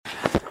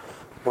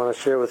I want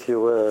to share with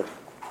you a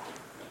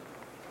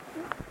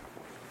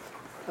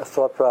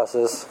thought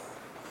process,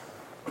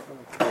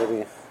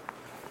 maybe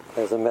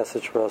as a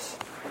message for us.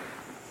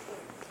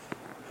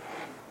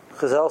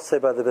 Chazal say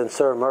by the Ben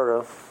Sura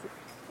Mara,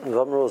 so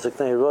Chazal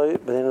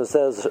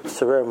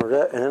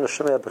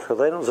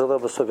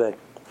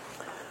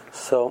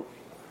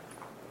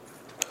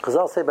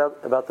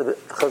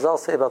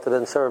say about the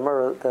Ben Sura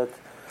Mara that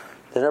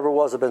there never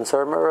was a Ben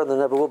Sura Mara, and there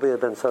never will be a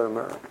Ben Sura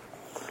Mara.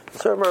 Ben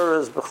Sura Mara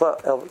is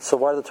so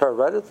why the Torah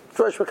write it?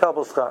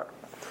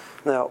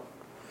 Now,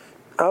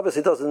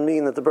 obviously, it doesn't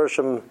mean that the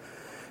Bershom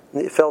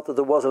felt that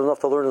there wasn't enough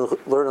to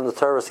learn in the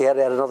Torah, so he had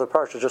to add another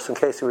parsha just in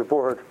case he were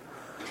bored.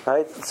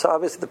 Right? So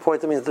obviously the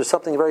point means there's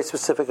something very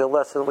specific, a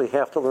lesson we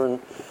have to learn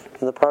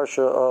in the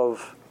parsha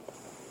of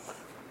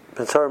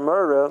Ben Sura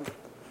Mara,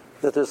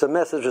 that there's a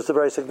message that's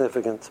very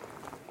significant.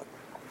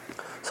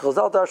 So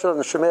Chazal Darshan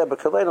and Shemaya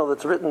B'Kolenu,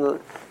 that's written in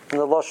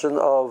the lashon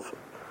of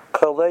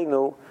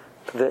Kolenu,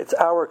 that it's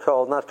our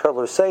kol, not kol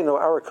Huseinu,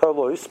 our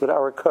kolos, but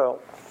our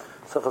kol.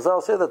 So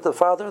Chazal say that the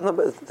father and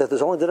that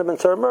there's only din Ben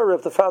Sura Mara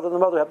if the father and the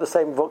mother have the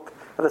same book,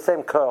 have the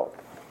same kol,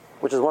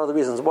 which is one of the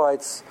reasons why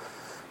it's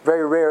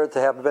very rare to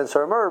have the Ben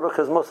Sura Mara,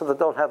 because most of them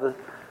don't have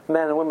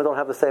men and women don't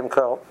have the same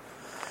kol.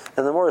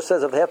 And the Morah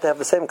says if they have to have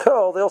the same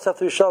kol, they also have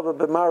to be shalva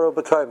b'maro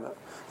b'koima.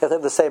 They have to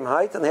have the same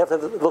height and they have to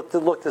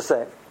look the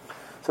same.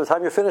 So by the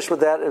time you're finished with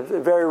that,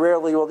 very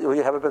rarely will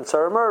you have a Ben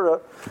Sura Mara,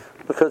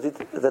 because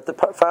that the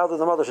father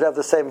and the mother should have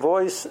the same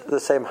voice, the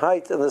same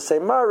height, and the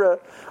same mara,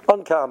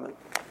 uncommon.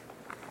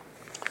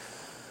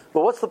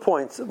 Well, what's the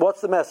point?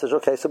 What's the message?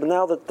 Okay, so but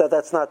now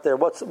that's not there,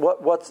 what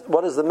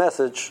is the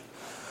message?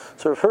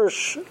 So Rav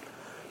Hirsch,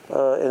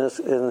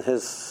 in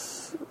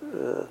his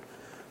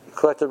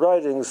collected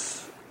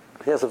writings,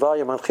 he has a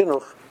volume on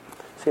chinuch.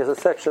 So he has a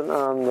section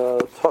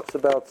on talks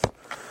about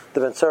the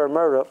Ben Sura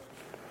Mara.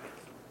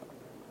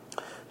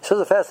 He says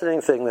a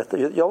fascinating thing that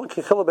you only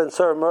can kill a Ben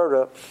Sura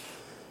Mara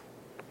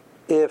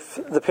if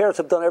the parents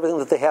have done everything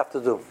that they have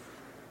to do.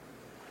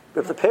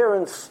 If the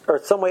parents are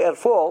in some way at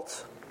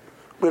fault,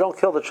 we don't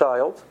kill the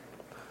child,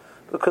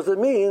 because it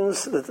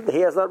means that he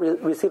has not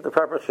received the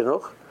proper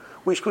chinuch.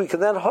 We can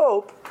then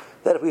hope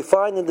that if we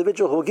find an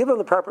individual who will give him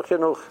the proper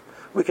chinuch,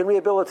 we can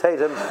rehabilitate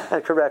him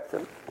and correct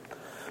him.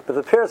 But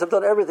if the parents have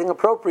done everything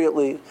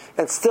appropriately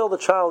and still the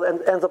child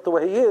ends up the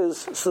way he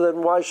is, so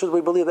then why should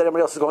we believe that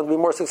everybody else is going to be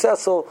more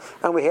successful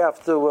and we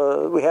have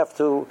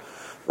to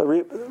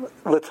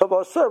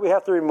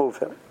remove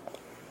him?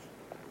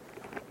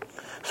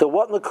 So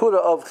what nakuda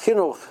of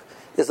chinuch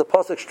is the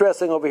pasuk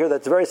stressing over here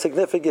that's very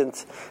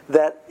significant,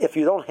 that if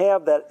you don't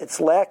have that, it's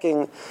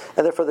lacking,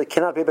 and therefore there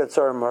cannot be Ben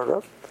Sura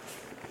Mara.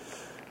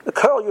 The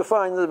kol you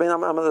find, you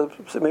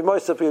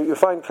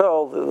find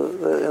kol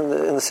in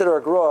the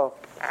Siddur HaGra,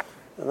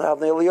 in the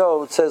Avnei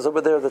Eliyahu, it says over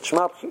there that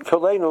Shema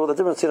Kolenu, the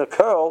difference in a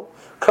kol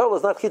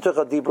is not chituch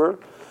hadibur,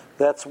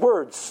 that's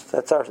words.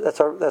 That's our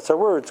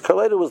words.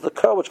 Kolenu is the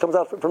kol which comes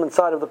out from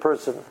inside of the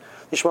person.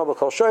 Yishma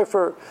b'kol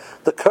shofar.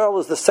 The kol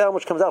is the sound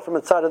which comes out from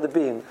inside of the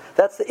being.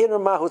 That's the inner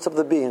mahutz of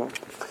the being.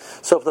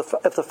 So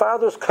if the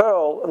father's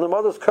kol and the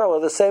mother's kol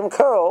are the same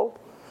kol,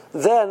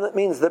 then that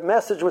means the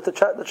message which the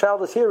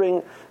child is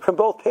hearing from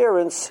both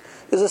parents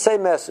is the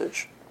same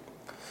message.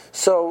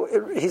 So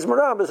he's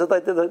marambas that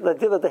the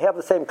idea that they have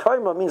the same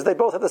kaima means they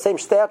both have the same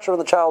stature in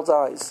the child's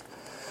eyes.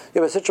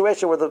 You have a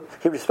situation where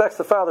he respects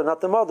the father, not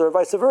the mother,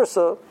 vice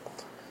versa.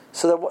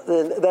 So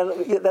then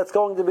there's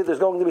going to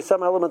be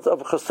some element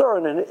of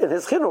chasron in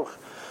his chinuch,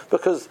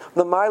 because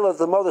the mila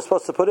the mother is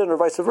supposed to put in, or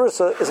vice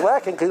versa, is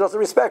lacking because he doesn't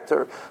respect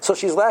her. So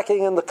she's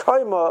lacking in the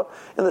kaima,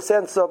 in the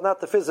sense of not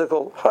the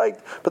physical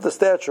height, but the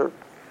stature.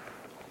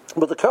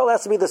 But the kol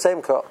has to be the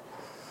same kol.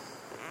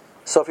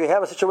 So if you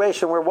have a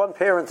situation where one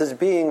parent is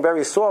being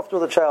very soft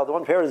with the child,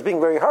 one parent is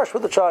being very harsh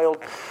with the child,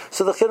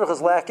 so the chinuch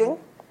is lacking.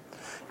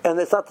 And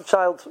it's not the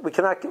child.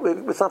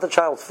 It's not the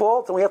child's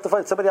fault, and we have to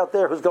find somebody out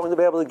there who's going to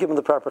be able to give him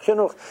the proper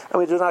chinuch, and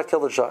we do not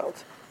kill the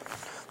child.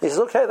 He says,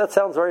 "Okay, that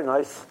sounds very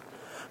nice,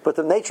 but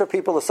the nature of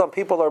people is some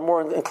people are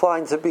more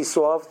inclined to be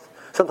soft.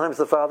 Sometimes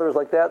the father is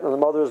like that, and the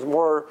mother is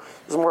more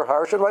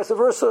harsh, and vice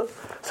versa.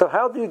 So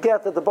how do you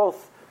get that the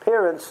both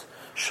parents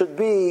should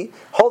be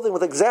holding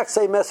with the exact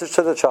same message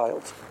to the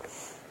child?"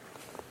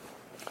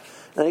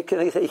 And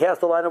he has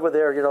the line over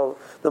there.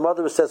 The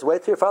mother says,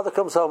 "Wait till your father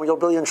comes home, and you'll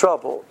be in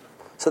trouble."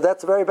 So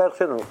that's very bad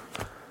chinuch.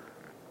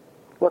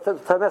 What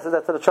type of message is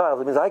that to the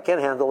child? It means I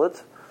can't handle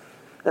it,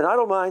 and I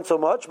don't mind so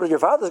much, but your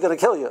father's going to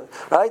kill you,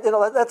 right?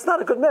 That's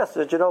not a good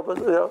message, but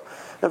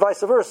and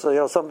vice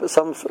versa. Sometimes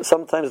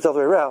it's the other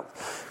way around.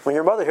 When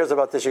your mother hears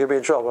about this, you're going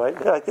to be in trouble,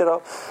 right?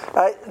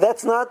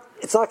 It's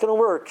not going to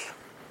work.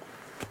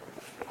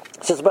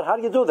 He says, but how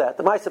do you do that?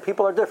 The Maisa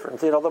people are different.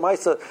 The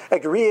Maisa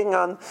agreeing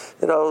on,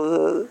 the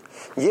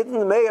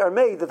Yidden are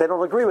made that they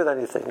don't agree with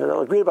anything. They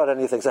don't agree about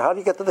anything. So how do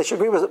you get that they should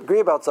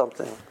agree about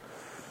something?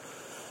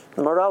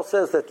 The Maral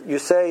says that you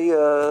say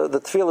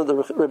the tefillah, the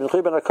Rebbe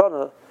Yehuda ben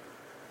Akana,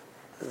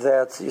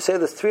 that you say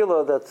this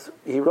tefillah that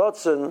he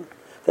wrote in,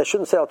 they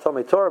shouldn't say al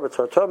Tomei Torah, but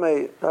Torah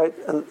Tomei, right?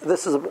 And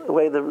this is the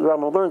way the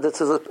Rambam learns. It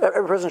says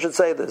every person should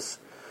say this.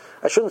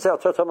 I shouldn't say al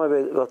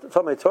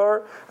Tamei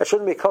Tor. I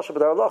shouldn't be kosher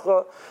b'dar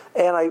halacha,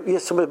 and I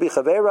used to be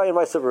chaverai and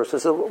vice versa.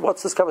 So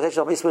what's this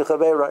conversation? I'm used to be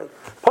chaverai.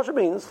 Pasha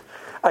means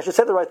I should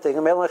say the right thing,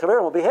 and Mele and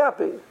Chaverim will be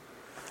happy.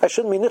 I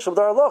shouldn't be nichshel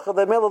b'dar halacha,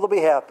 then Mele will be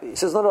happy. He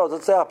says, no,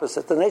 it's the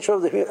opposite. The nature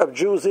of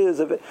Jews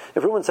is, if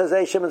Reuben says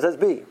A, Shimon says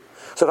B.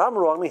 So if I'm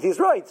wrong, I mean, he's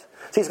right. So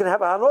he's going to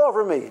have a hana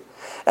over me.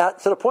 To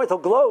the point he'll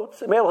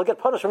gloat, Mele will get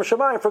punished from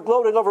Shemayim for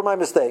gloating over my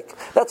mistake.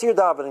 That's what you're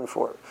davening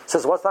for. He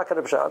says, what's not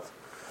going to be pshat?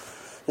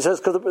 He says,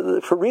 because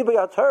for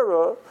Ribei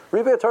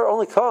Torah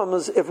only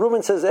comes if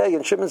Reuben says A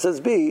and Shimon says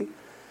B,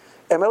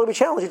 and Mele will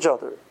challenge each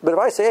other. But if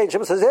I say A and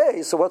Shimon says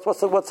A, so what's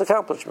the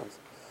accomplishment?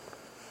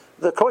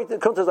 The point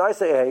is, I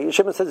say A,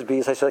 Shimon says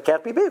B, so I say it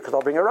can't be B, because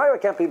I'll bring a raya,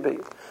 it can't be B.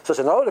 So I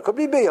say, no, it could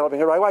be B, I'll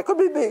bring a raya, it could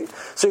be B.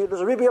 So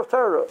there's a Ribei of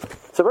Torah.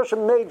 So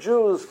Hashem made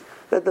Jews,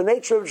 that the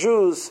nature of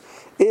Jews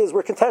is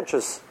we're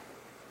contentious.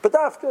 But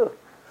dafka.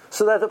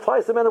 So that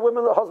applies to men and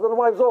women, husband and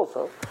wives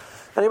also.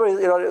 Anybody,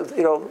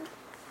 the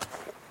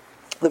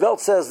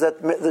Welt says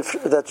that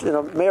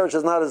marriage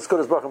is not as good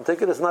as Baruch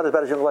Tikkun, it's not as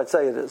bad as Young Light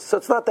say it is. So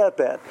it's not that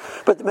bad.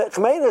 But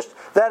Chmeinish,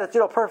 that it's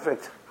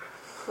perfect.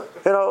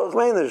 It's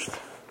Chmeinish.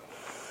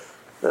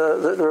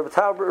 The Rebbe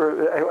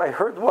Tauber, I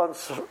heard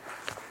once,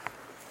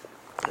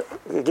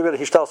 give it a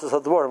Hishtalsis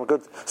of the word.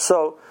 Good.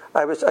 So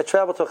I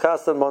traveled to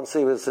Chastan in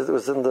Muncie. It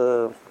was in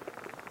the.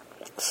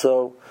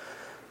 So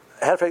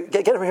I had to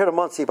get from here to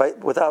Muncie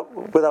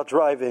without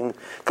driving.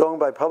 Going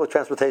by public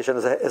transportation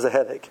is a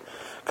headache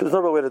because there's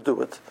no real way to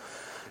do it.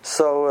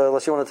 So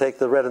unless you want to take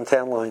the red and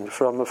tan line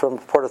from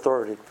Port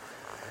Authority.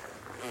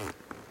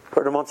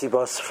 Or the Muncie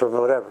bus from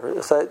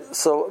whatever. So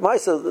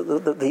Maisa,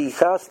 the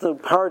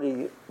Chasna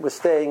party was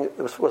staying. It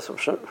was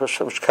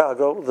from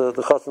Chicago,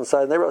 the Chasna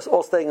side, and they were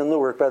all staying in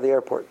Newark by the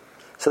airport.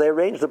 So they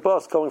arranged a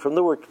bus going from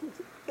Newark,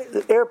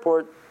 the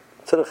airport,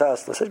 to the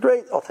Chasna. I said,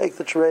 "Great, I'll take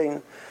the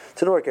train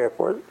to Newark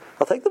Airport.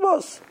 I'll take the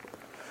bus."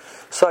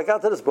 So I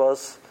got to this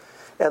bus,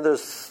 and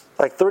there's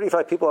like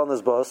 35 people on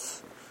this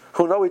bus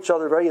who know each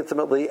other very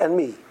intimately, and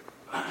me.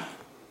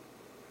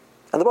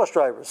 And the bus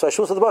driver. So I was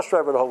with the bus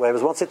driver the whole way. I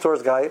was one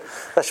tourist guy.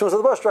 I was with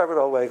the bus driver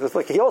the whole way.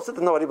 Because he also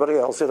didn't know anybody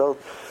else.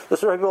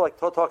 There's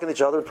people talking to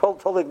each other,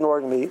 totally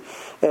ignoring me.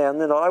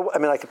 And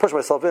I could push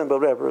myself in, but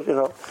whatever.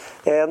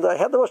 And I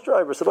had the bus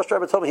driver. So the bus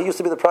driver told me he used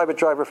to be the private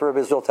driver for Rabbi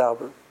Israel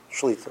Tauber,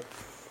 Shlita.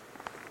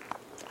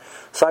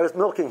 So I was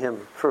milking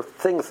him for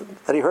things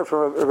that he heard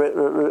from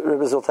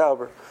Rabbi Israel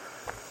Tauber.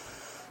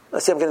 I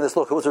see I'm getting this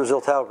look. Who's Rabbi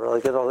Israel Tauber?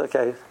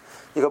 Okay.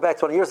 You go back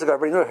 20 years ago,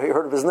 everybody knew,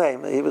 heard of his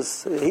name. He and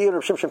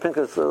Reb Shimshon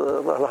Pinkus,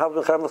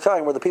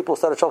 were the people who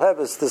started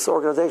Shalhevis, this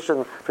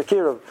organization for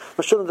Kirov.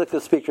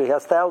 Meshulam speaker. He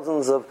has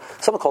thousands of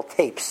something called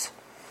tapes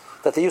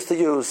that they used to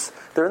use.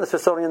 They're in the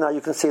Smithsonian now.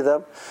 You can see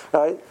them,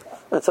 right?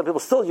 And some people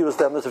still use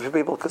them. There's a few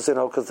people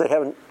because they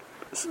haven't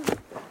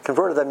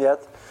converted them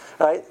yet,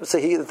 right? So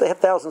they have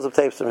thousands of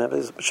tapes from him.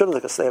 He's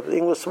Meshulam. They have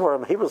English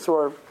Swarm, Hebrew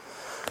Swarm.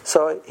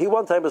 So he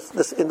one time,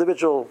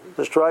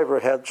 this driver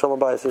had Shalom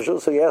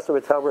Bayis, so he asked the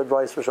Rebbe Tauber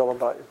advice for Shalom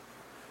Bayis.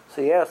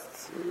 So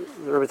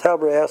the Rebbe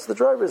Tauber asked the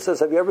driver, he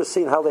says, have you ever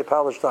seen how they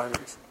polish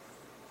diamonds?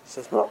 He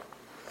says, no.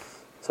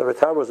 So Rebbe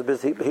Tauber was a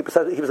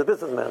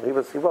businessman. He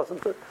was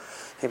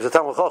a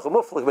Talmud Chacham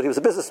Muflik, but he was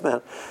a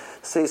businessman.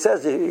 So he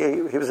says,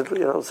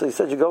 so he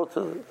said, you go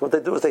to, what they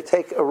do is they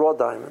take a raw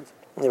diamond,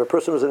 and you have a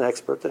person who's an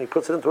expert, and he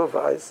puts it into a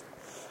vise,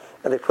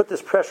 and they put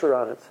this pressure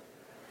on it,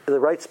 in the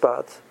right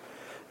spot,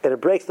 and it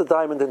breaks the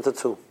diamond into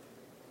two.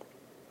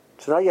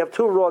 So now you have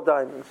two raw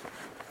diamonds.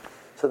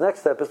 So the next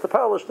step is to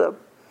polish them.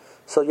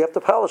 So you have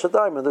to polish a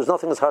diamond. There's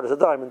nothing as hard as a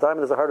diamond.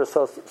 Diamond is the hardest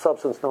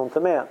substance known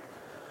to man.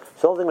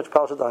 So the only thing which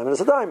polishes a diamond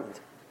is a diamond.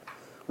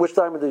 Which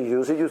diamond do you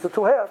use? You use the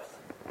two halves.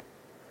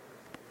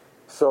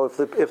 So if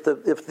the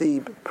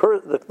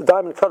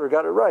diamond cutter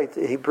got it right,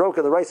 he broke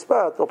in the right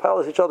spot, they'll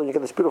polish each other and you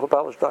get this beautiful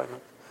polished diamond.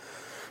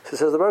 So he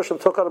says the Rosham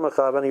took out a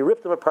machav and he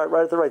ripped them apart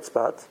right at the right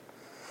spot.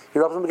 He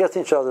rubs them against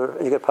each other,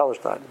 and you get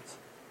polished diamonds.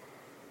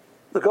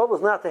 The goal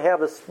is not to have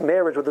this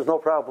marriage where there's no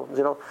problems.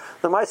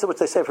 The Maisa, which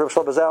they say from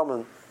Shlomo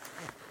Zalman,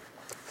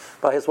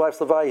 by his wife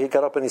Slavai, he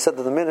got up and he said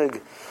that the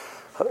minig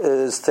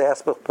is to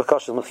ask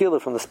Bakashas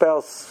Mechila from the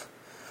spouse,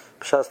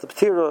 B'shas the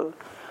P'tira.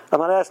 I'm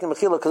not asking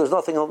Mechila because there's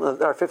nothing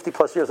in our 50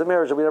 plus years of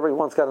marriage that we never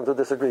once got into a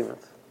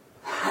disagreement.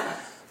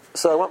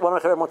 So one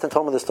of my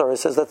told me this story. It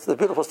says that's the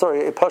beautiful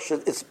story.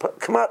 It's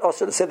Kamat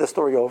also to say the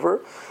story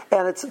over,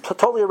 and it's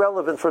totally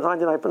irrelevant for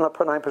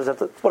 99%.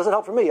 What does it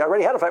help for me? I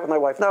already had a fight with my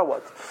wife. Now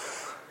what?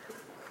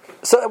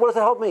 So what does it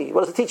help me?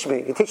 What does it teach me?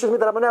 It teaches me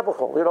that I'm an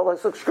epical. Like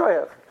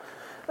Shkoyev.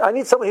 I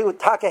need somebody who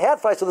taka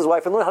had fights with his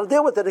wife and learn how to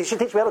deal with it. He should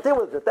teach me how to deal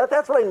with it.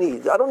 That's what I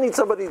need. I don't need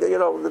somebody that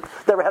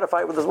never had a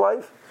fight with his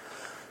wife.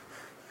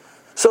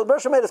 So the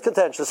Bershom made his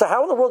contention. So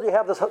how in the world do you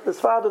have this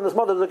father and this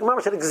mother? The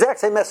Mama said the exact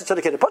same message to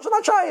the kid. Punch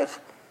not shy it.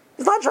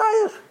 He's not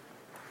shy it.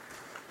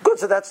 Good,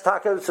 so that's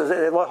taka. So,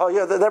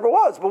 there never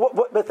was.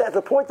 But at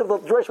the point of the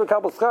duration of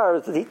Kabbalah Schar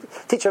is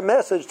to teach a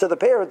message to the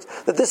parents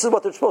that this is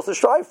what they're supposed to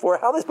strive for.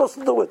 How are they supposed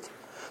to do it?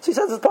 So he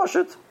says it's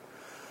pashut.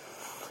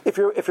 if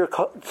your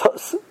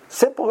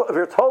simple, if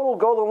your total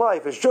goal in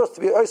life is just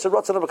to be Oyser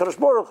Ratzon of HaKadosh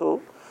Baruch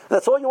Hu,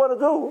 that's all you want to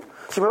do.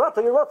 So you're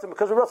Ratzon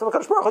because you're Ratzon of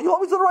HaKadosh Baruch Hu. You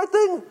always do the right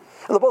thing, and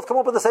they'll both come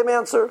up with the same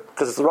answer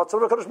because it's the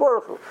Ratzon of HaKadosh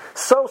Baruch Hu.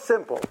 So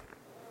simple,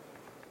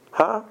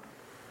 huh?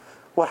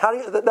 Well, how do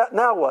you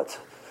now? What?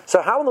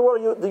 So how in the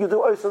world do you do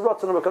Oyser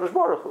Ratzon of HaKadosh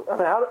Baruch Hu? I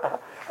mean,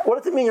 what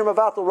does it mean you're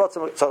Mavatal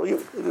Ratzon? So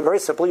very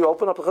simply, you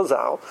open up the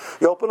Chazal,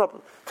 you open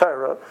up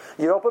Torah,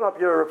 you open up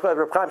your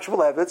Reb Chaim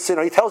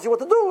Shmulevitz. He tells you what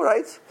to do,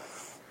 right?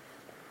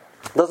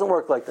 It doesn't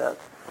work like that.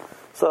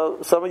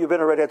 So some of you have been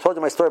already. I told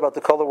you my story about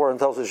the Kol War in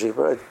Tel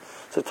Shiva, right?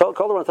 So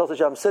Kol War in Tel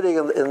Shiva, I'm sitting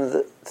in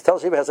the Tel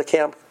Shiva has a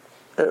camp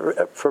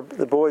for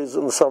the boys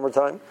in the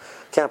summertime,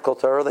 Camp Kol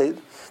Torah. They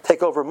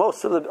take over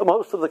most of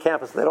the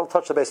campus. They don't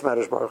touch the Beis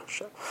Medrash, Baruch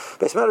Hashem.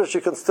 Beis Medrash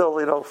you can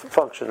still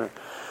function.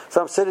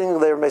 So I'm sitting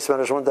there in Beis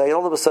Medrash one day, and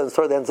all of a sudden,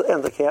 toward the end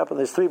of the camp, and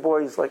there's three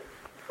boys,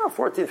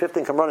 14,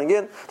 15, come running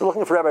in. They're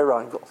looking for Rabbi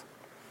Reingold.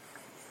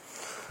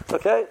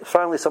 Okay,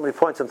 finally somebody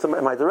points in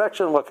my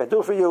direction. What can I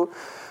do for you?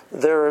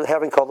 They're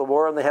having called the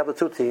war, and they have the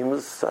two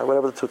teams,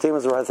 whatever the two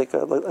teams are. I think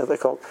they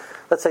call.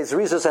 Let's say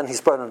Zrizos and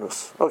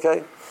Hispanus.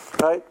 Okay,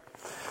 right.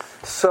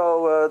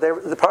 So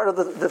the part of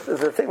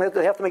the thing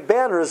they have to make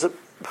banners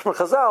from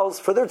Chazals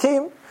for their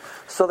team.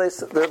 So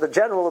the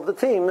general of the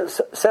team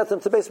sent them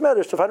to Beis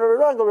Medrash to find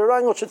Rabbi Reingold.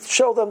 Rabbi Reingold should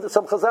show them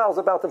some Chazals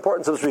about the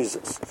importance of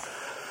Zrizos.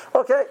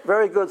 Okay,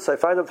 very good. So I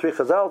find them three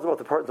Chazals about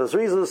the importance of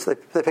Zrizos.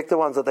 They pick the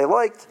ones that they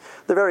liked.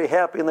 They're very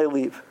happy and they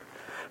leave.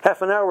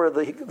 Half an hour,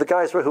 the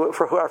guys for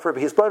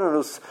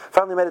Hispanus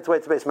finally made it way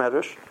to Beis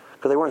Medrash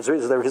because they weren't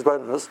Zrizos, they were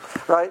Hispanus,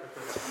 right?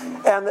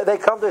 And they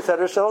come to Beis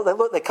Medrash.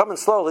 So they come in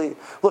slowly,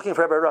 looking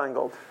for Rabbi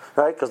Reingold,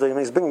 right? Because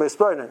he's being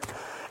Hispanus.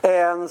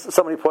 And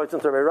somebody points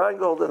into Rabbi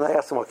Reingold, and I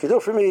ask them, "What can you do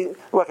for me?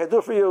 What can I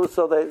do for you?"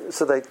 So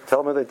they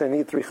tell me that they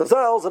need three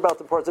Chazals about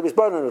the importance of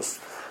Hispanus.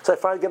 So I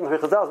finally give them three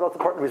Chazals about the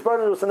importance of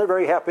Hispanus, and they're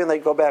very happy, and they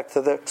go back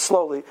to their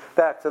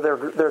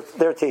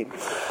team.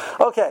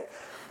 Okay.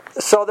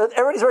 So that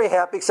everybody's very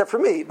happy except for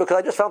me, because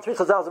I just found three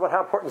Chazals about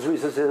how important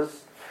Zrizos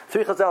is,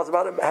 three Chazals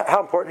about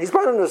how important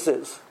Hispanus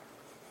is.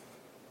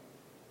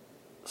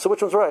 So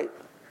which one's right?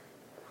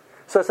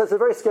 So it's a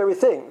very scary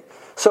thing.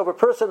 So if a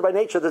person by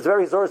nature that's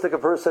very Zoristic a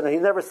person and he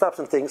never stops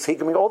and thinks, he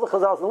can mean all the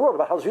Chazals in the world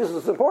about how Zrizos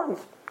is important.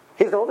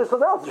 He's got all these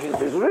Chazals.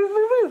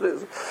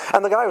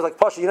 And the guy was like,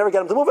 Pasha, you never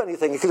get him to move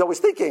anything. He's always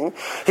thinking,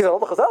 he's got all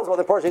the Chazals about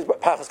the importance. He's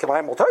Pachas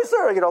Kamayim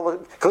Multoiser,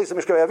 Kalisa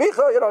Mishkei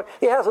Avicha,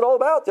 he has it all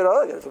about,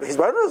 he's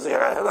brothers,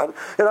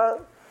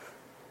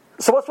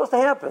 So what's supposed to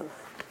happen?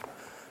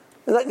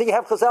 And then you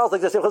have Chazals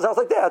like this, you have Chazals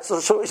like that. So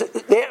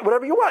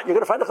whatever you want, you're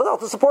going to find a Chazal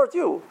to support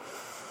you.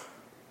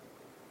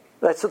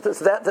 Right, so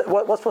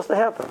what's supposed to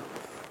happen?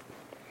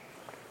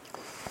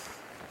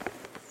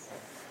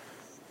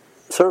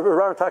 So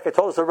Rav Taka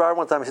told us Rav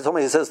one time. He told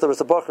me, he says there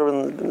was a bacher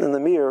in the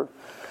mirror.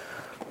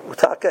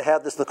 Taka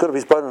had this Nakud of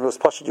his brother, and it was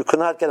Pashut. You could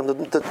not get him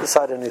to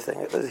decide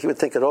anything. He would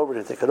think it over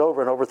and think it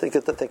over and overthink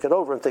it, to think it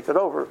over and think it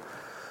over.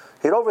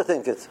 He'd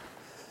overthink it.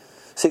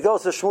 So he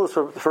goes to Shmuz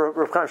for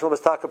Rav Chaim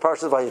Shlomo's Taka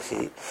Parshas Vayechi,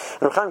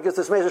 and Rav Chaim gives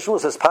this major Shmuz,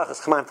 says Pachas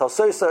Kamayim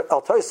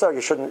Al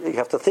Toiser. You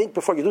have to think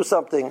before you do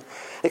something.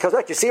 He comes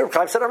back. You see, Rav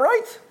Chaim said I'm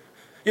right.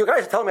 You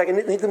guys are telling me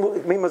I need to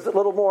move a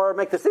little more,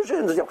 make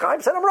decisions. Rav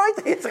Chaim said I'm right.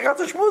 It's got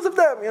the Shmuz of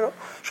them,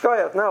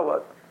 Shkoyach. Now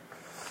what?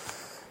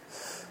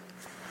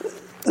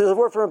 There's a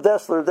word from Reb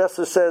Dessler.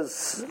 Dessler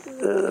says,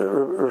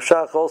 Rav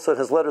Shach also in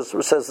his letters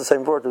says the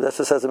same word.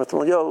 Dessler says in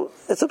Mitzvah,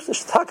 it's a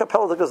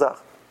Takapel de Gazach.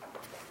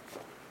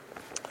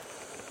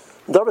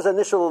 Davar's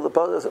initial,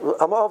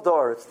 I'm of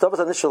Dar. It's Davar's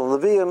initial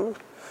Levium,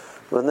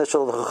 the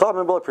initial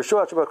Chachamim,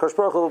 Pershua, Kosh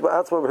Baruch Hu,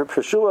 Atzma,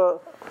 Pershua,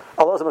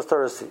 Allah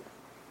Mastarasi.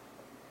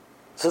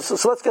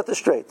 So let's get this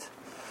straight.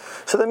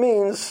 So that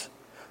means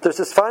there's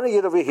this fine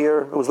Yid over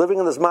here who was living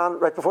in this man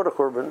right before the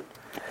Korban,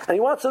 and he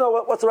wants to know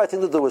what's the right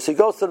thing to do. So he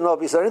goes to the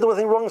Navi, he says,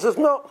 anything wrong? He says,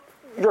 no,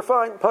 you're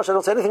fine. Pasha, I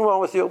don't say anything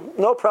wrong with you.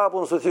 No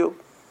problems with you.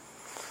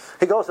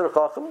 He goes to the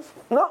Chachams.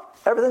 No,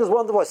 everything is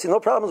wonderful. I see no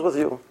problems with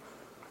you.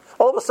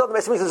 All of a sudden, the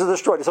Mesa is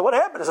destroyed. He said, what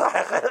happened? He said,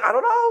 I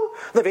don't know.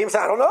 The Vim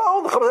said, I don't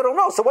know. The Chacham said, I don't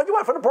know. So what do you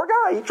want from the poor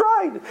guy? He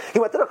tried. He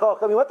went to the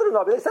Chacham. He went to the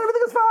Navi. They said,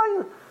 everything is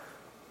fine.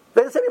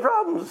 They didn't see any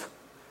problems.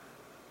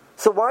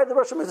 So why did the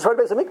Russian destroy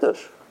the Beis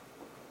Hamikdash?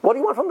 What do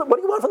you want from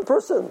the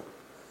person?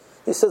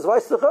 He says,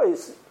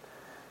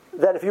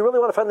 that if you really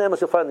want to find the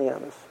Amos, you'll find the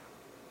Amos.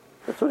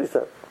 That's what he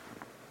said.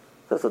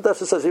 That's what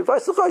Dessler says. He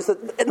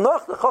said,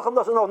 Noch, the Chacham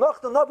doesn't know. Noch,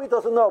 the Navi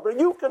doesn't know. But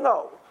you can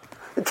know.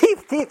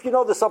 Teeth, you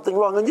know there's something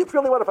wrong, and if you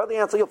really want to find the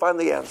answer, you'll find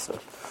the answer.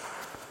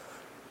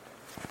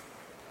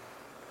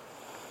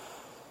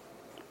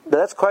 But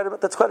that's quite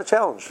a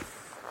challenge.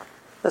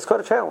 That's quite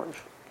a challenge.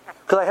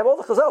 Because I have all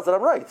the chazals that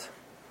I'm right.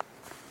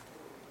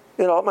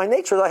 My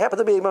nature, I happen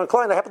to be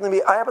inclined, I happen to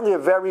be a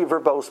very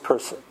verbose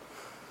person.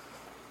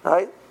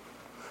 Right?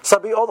 So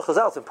all the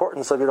chazal is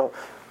important. So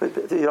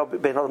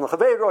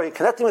being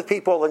connecting with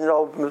people, and I have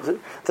all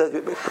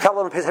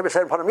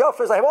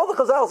the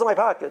chazals in my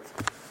pocket.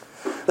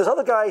 This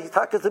other guy, he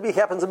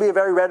happens to be a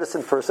very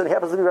reticent person. He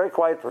happens to be a very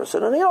quiet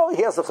person, and he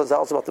has the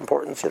chazals about the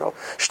importance.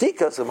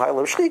 Shtika, some high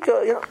level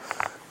shtika.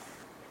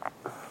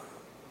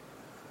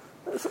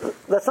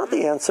 That's not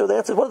the answer. The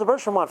answer is, what does the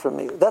Bereshit want from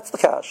me? That's the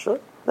kasha.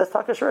 That's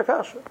Takashira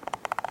kasha.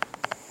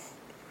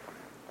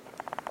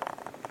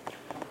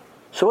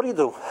 So what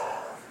do?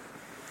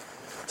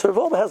 So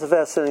Rav Wolbe has a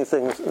fascinating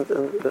thing in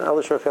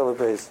Alishar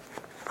Chelav.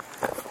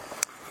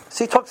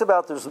 So he talks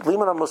about there's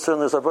Liman HaMusar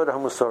and there's Avodah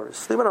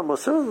HaMusaris. Liman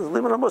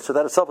HaMusar,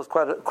 that itself is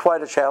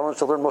quite a challenge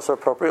to learn Musar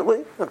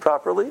appropriately and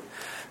properly,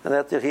 and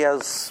that he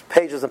has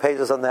pages and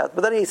pages on that.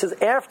 But then he says,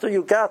 after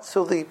you got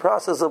to the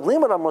process of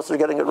Liman HaMusar,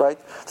 getting it right,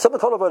 something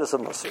called Avodah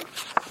HaMusar.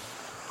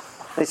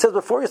 And he says,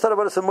 before you start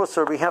Avodah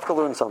HaMusar, we have to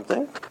learn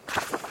something.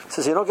 He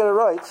says, you don't get it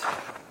right.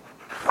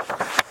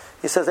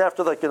 He says,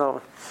 after he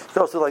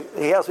goes through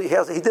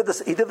he did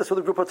this with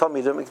a group of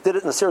Talmidim. He did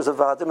it in a series of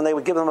vadim, and they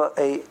would give them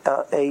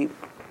a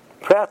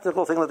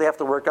practical thing that they have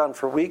to work on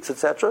for weeks,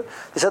 etc.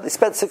 He said they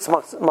spent 6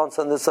 months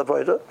on this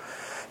avodah.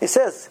 He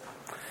says,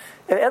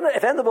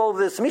 if end of all of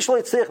this, you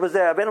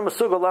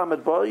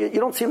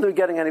don't seem to be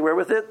getting anywhere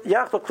with it. You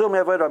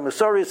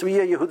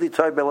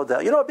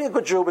know, be a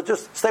good Jew, but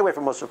just stay away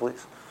from Musar,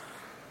 please.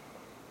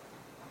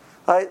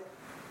 All right?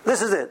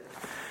 This is it.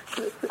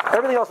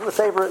 Everything else in the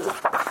Sefer is,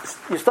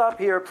 you stop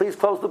here, please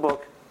close the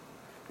book,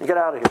 and get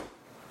out of here.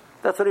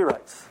 That's what he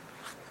writes.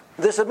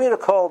 This is Amida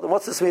called, and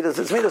what's this Amida?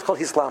 This Amida is called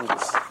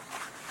Hislamdus.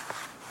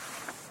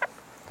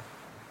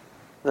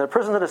 The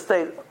person in a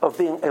state of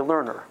being a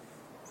learner.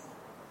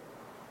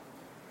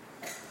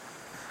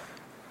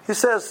 He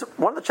says,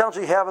 one of the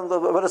challenges you have in the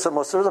Avodas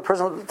HaMusar is a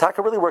person who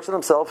Taka really works on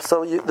himself,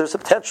 so there's a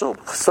potential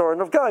soren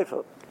of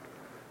Gaiva.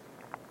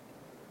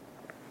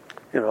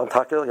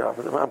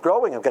 I'm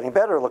growing, I'm getting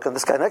better. Look at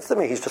this guy next to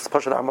me, he's just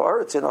pushing on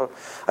more.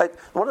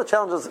 One of the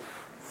challenges,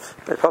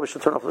 I probably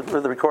should turn off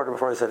the recorder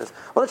before I say this.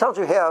 One of the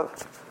challenges you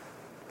have,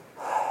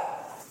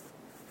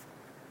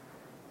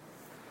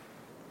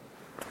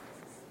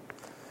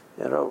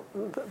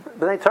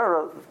 B'nai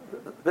Torah,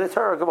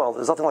 Gaval,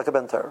 there's nothing like a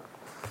Ben Torah.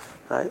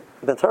 Right?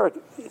 Ben Torah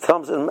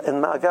comes in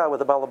Ma'agah with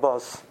the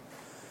Balabas.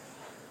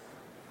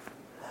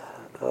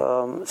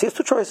 So he has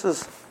two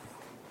choices.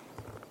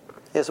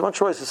 He has one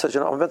choice. He says,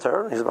 I'm Ben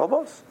Torah. He's a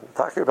Balabas.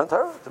 Takir Ben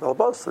Torah. He's a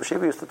Balabas. The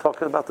Shiva used to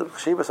talk about the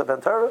Shivas of Ben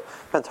Torah.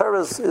 Ben Torah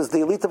is the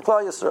elite of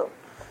Klal Yisrael.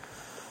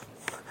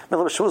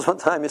 Miller Shuz one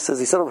time, he said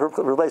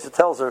Rabbi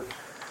tells her,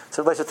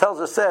 you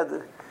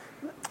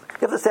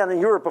have to stand in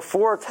Europe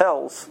before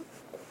Tells.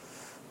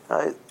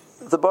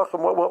 The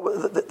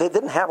Bacham, they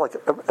didn't have like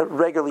a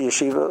regular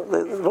yeshiva.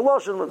 The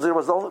Lashon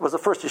was the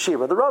first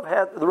yeshiva. The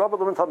Rav would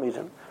learn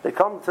Talmidim. They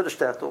come to the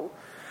shtetl.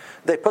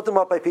 They put them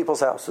up by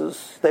people's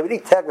houses. They would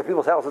eat tag by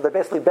people's houses. They're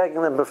basically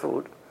begging them for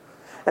food.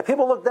 And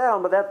people look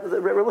down, but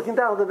we're looking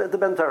down at the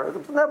Ben Torah. The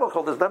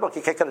Nebuch, he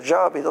can't get a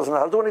job. He doesn't know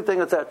how to do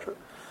anything, etc.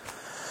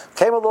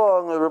 Came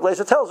along. Rabbi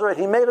Lezer tells her,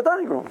 he made a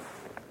dining room.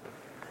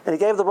 And he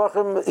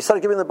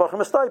started giving the Bacham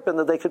a stipend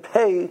that they could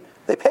pay.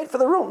 They paid for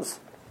the rooms.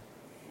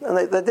 And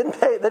they didn't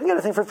pay. They didn't get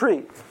anything for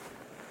free.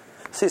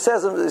 So he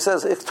says,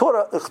 "Ich tue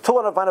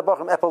auf meine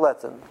Bacham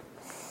epiletten."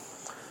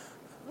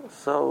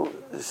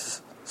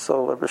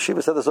 So Rabbi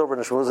Shiva said this over in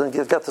the Shmuz, and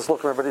he got this look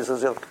from everybody. He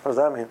says, "What does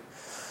that mean?"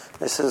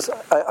 He says,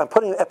 "I'm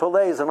putting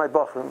epiles in my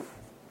Bacham."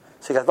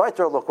 So he got right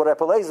there. Look what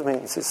epiles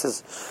means. He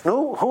says,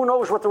 "No, who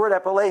knows what the word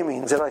epile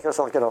means?" And I guess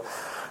Rabbi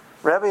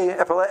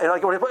epile.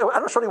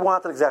 I'm not sure what he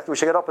wanted exactly. We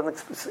should get up and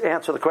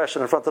answer the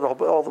question in front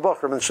of all the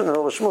Bacham and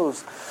all the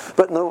Shmuz.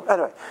 But no,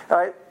 anyway, all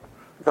right.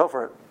 Go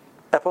for it.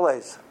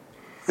 Epiles.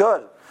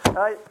 Good. All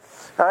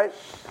right.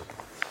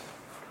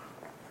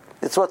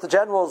 It's what the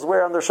generals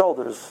wear on their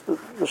shoulders,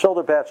 the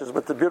shoulder patches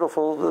with the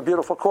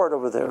beautiful cord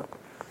over there.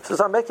 He says,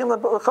 I'm making the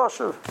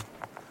kosher.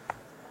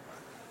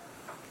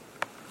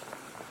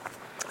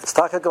 It's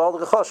taka gal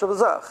the kosher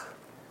v'zach.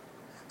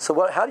 So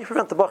how do you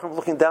prevent the bachar from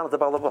looking down at the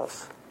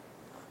balabas?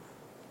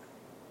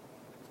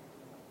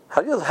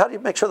 How do you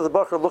make sure that the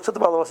bachar looks at the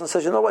balabas and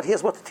says, you know what, he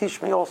has what to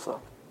teach me also.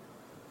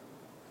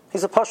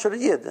 He's a Pashur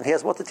Yid, and he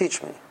has what to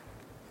teach me.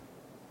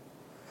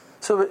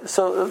 So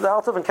the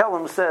Alter Ben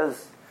Kelem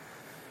says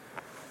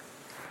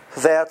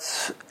that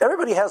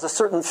everybody has a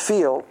certain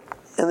feel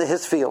in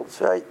his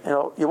fields, right?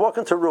 You walk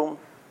into a room,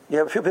 you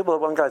have a few people.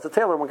 One guy's a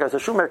tailor, one guy's a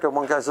shoemaker,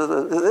 one guy's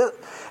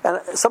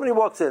and somebody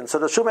walks in. So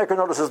the shoemaker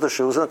notices the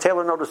shoes, and the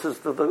tailor notices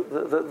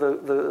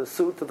the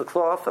suit, the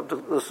cloth of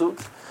the suit,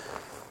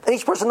 and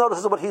each person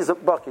notices what he's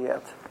bucky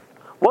at.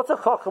 What's a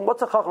chacham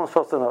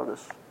supposed to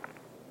notice?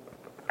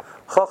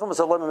 Chacham is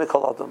a lemon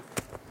mikol adam.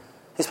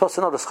 He's supposed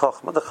to notice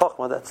chachma, the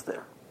chachma that's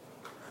there.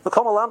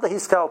 Mikom alamda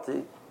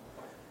hiskalti.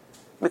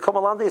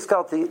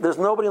 There's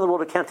nobody in the world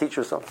who can't teach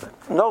you something.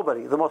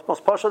 Nobody. The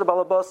most pasha the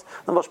balabas,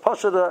 the most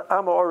pasha the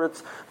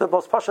amoritz, the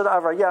most pasha the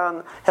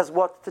avrayan has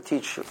what to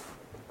teach you.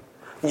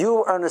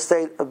 You are in a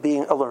state of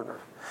being a learner.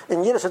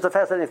 In Yiddish, it's a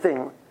fascinating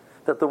thing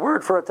that the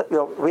word for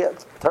we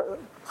have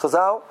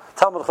Chazal,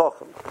 Talmud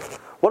Chacham.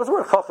 What does the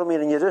word Chacham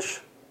mean in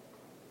Yiddish?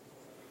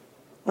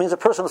 It means a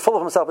person is full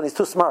of himself and he's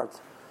too smart.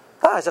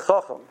 He's a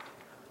Chacham.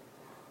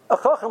 A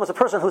Chacham is a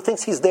person who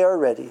thinks he's there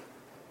already.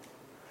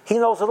 He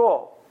knows it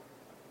all.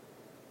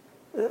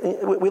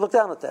 We look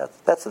down at that.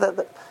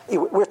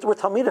 We're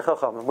Talmidei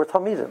Chachamim. We're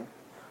Talmidim.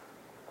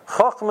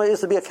 Chachma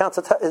is to be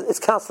it's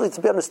constantly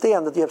to be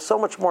understand that you have so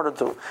much more to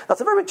do. Now it's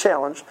a very big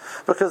challenge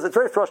because it's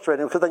very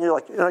frustrating because then you're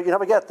like, you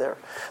never get there.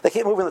 They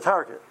keep moving the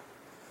target.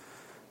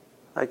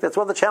 Like that's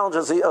one of the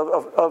challenges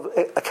of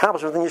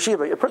accomplishment in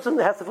yeshiva. A person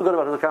has to feel good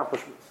about his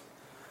accomplishments.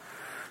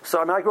 So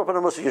I grew up in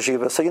a Muslim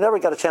yeshiva, so you never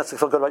got a chance to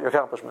feel good about your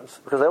accomplishments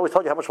because they always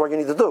told you how much more you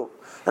need to do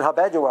and how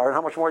bad you are and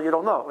how much more you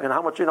don't know and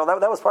how much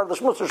that was part of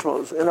the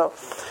shmooze,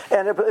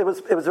 and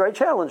it was very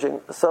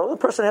challenging. So the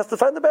person has to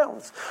find the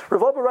balance.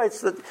 Rav Wolbe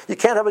writes that you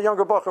can't have a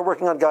younger bacher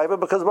working on gaiva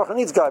because the bacher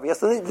needs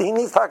gaiva. He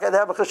needs to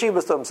have a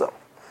chashivas to himself,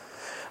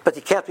 but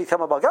you can't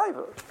become a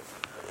gaiva.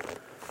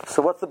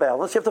 So what's the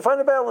balance? You have to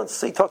find a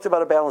balance. He talked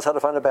about a balance, how to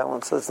find a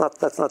balance. That's not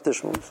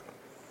dishmooze.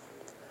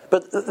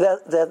 But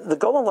the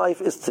goal in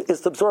life is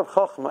to absorb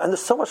chachma, and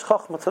there's so much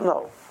chachma to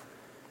know.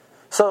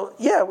 So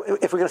yeah,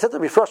 if we're going to sit there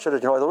and be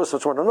frustrated, there is so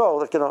much more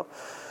to know.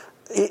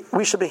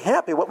 We should be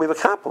happy what we've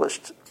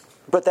accomplished,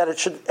 but that it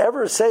should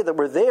ever say that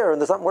we're there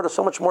and there's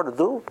so much more to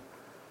do.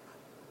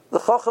 The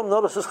chacham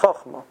notices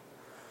chachma.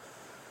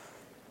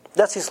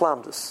 That's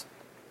Islamdus.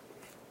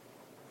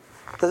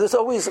 There's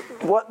always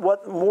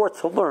what more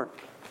to learn.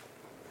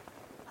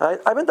 Right?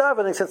 I've been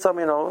davening since I'm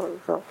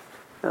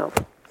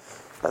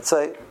let's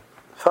say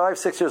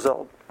 5-6 years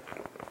old.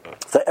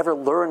 To ever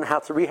learn how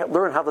to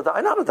learn how to daven.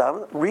 I know how to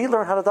daven.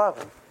 Relearn how to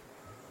daven.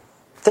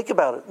 Think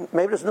about it.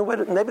 Maybe there's a new way.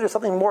 Maybe there's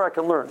something more I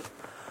can learn.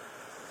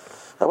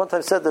 I one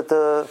time said that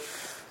the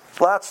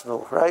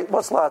Latznu, right?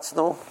 What's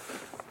Latznu?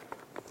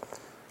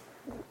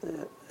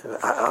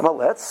 I'm a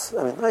Letz.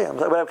 I mean, I am.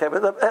 Okay,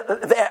 but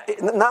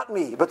not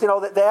me. But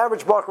the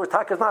average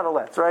bacher is not a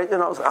Letz, right?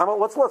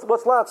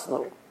 What's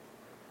Latznu?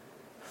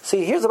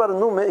 See, here's about a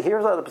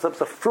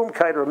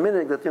frumkeit or a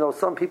minig that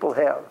some people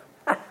have.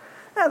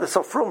 They're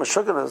so frum,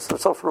 sugarless, they're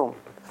so frum.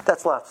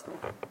 That's Latznu.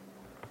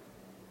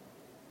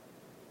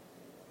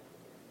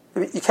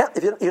 You can't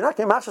if you're not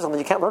going to master something,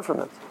 you can't learn from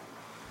it.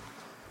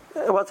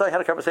 Once I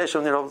had a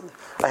conversation,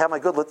 I have my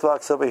good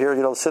Litvaks over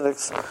here,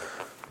 cynics.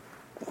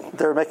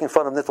 They're making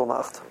fun of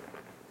Nittelnacht.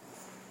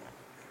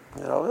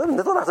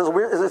 Nittelnacht is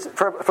weird.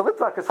 For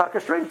Litvak, it's like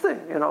a strange thing.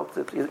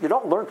 You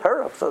don't learn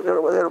Torah, so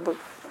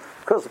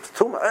because it's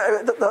too much.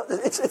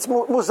 It's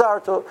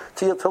muzar to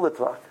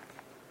Litvak.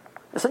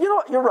 I said,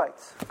 what? You're right.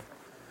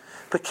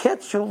 But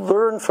can't you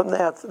learn from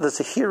that the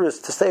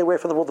Zehiris to stay away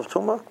from the world of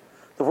Tumah,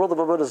 the world of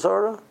Avodah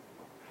Zarah?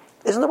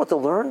 Isn't that what to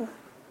learn?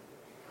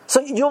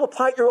 So you'll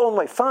apply it your own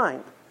way,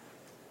 fine.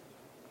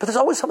 But there's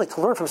always something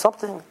to learn from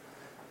something.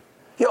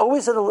 You're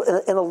always in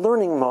a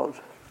learning mode.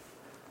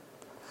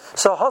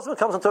 So a husband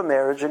comes into a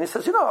marriage and he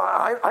says,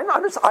 I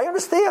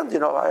understand,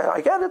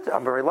 I get it.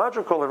 I'm very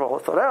logical and all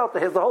thought out.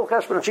 Here's the whole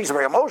cheshbon, and she's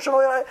very emotional,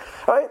 right?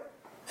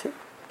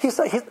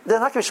 They're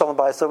not going to be shalom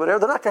bayis over there.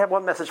 They're not going to have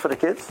one message for the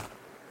kids.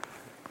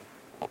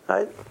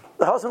 Right?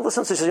 The husband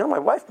listens. He says, my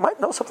wife might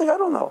know something I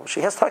don't know. She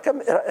has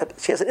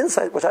an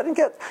insight which I didn't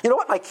get. You know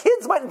what? My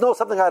kids might know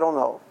something I don't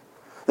know.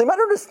 They might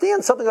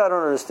understand something I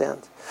don't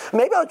understand.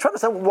 Maybe I'll try to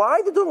understand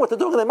why they're doing what they're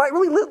doing, and they might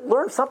really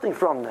learn something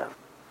from them.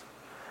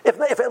 If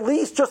at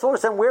least just to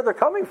understand where they're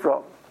coming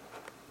from.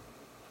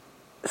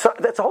 So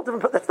that's a whole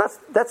different.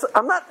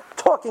 I'm not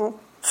talking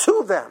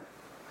to them.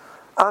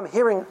 I'm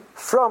hearing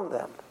from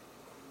them.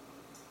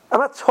 I'm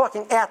not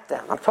talking at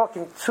them. I'm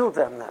talking to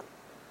them then.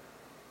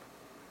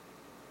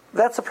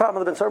 That's the problem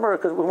with the Ben Sarah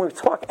because when we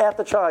talk at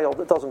the child,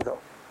 it doesn't go.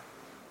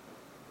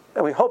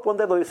 And we hope one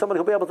day there'll be somebody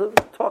who'll be able to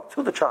talk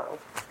to the child.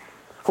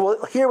 Who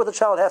will hear what the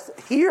child has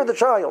to hear the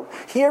child,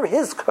 hear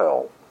his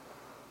call,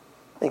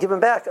 and give him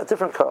back a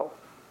different call.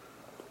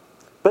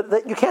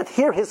 But you can't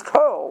hear his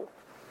call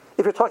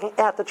if you're talking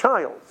at the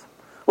child.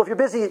 Well, if you're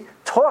busy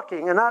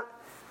talking and not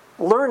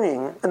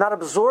learning and not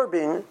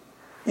absorbing,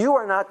 you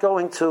are not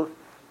going to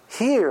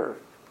hear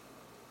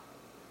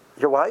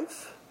your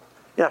wife.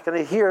 You're not going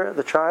to hear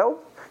the child.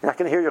 You're not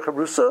going to hear your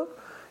Charusa.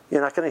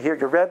 You're not going to hear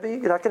your Rebbe.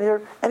 You're not going to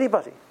hear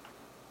anybody.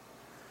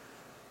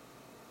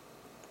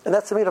 And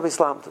that's the meat of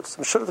Islam.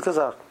 I'm sure the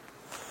Kazakh.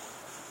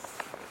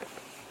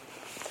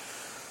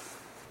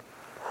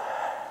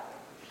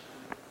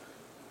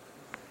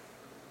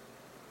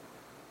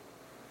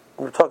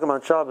 We're talking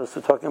about Shabbos.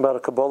 We're talking about a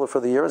Kabbalah for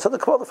the year. And so the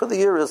Kabbalah for the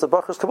year is the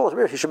Bacher's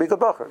Kabbalah. He should be a good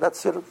Bacher.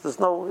 That's there's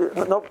no.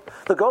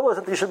 The goal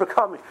isn't that you should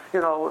become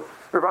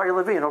Rabbi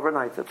Levine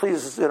overnight.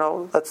 Please,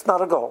 that's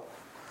not a goal.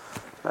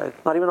 Right?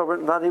 Not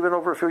even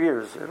over a few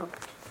years.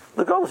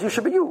 The goal is you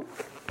should be you.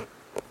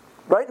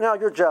 Right now,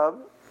 your job.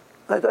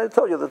 I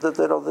told you that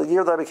the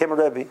year that I became a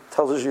Rebbe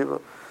tells us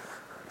you.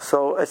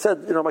 So I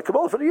said, my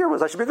Kabbalah for the year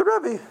was I should be a good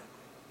Rebbe.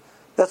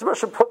 That's the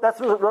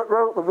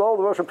role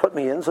the Russian put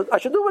me in. So I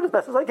should do it as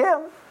best as I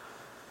can.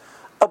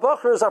 A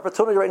Bacher's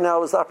opportunity right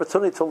now is the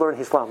opportunity to learn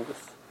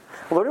Islamdus.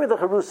 Learning the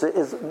Charusa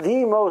is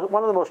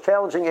one of the most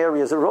challenging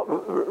areas.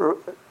 Rav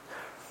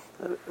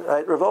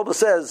Wolbe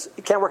says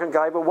you can't work in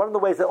Gai, but one of the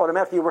ways that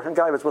automatically you work in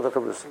Gai is with a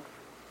Charusa.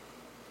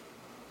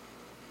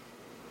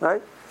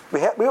 Right?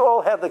 We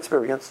all have the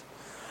experience.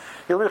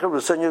 You learn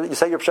Charusa and you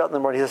say your pshat in the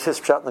morning. He says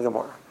his pshat in the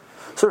Gemara.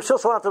 So Rosh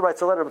Salanta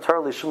writes a letter of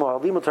Matar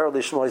Lishma, Li Matar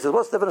Lishma. He says,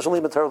 what's the definition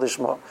of Li Matar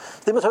Lishma?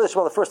 Li Matar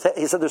Lishma, the first,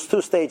 he said there's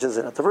two stages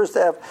in it. The first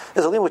half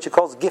is a Li, which he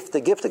calls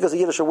giftig. Giftig is a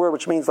Yiddish word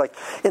which means like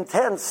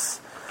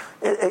intense,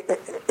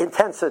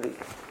 intensity.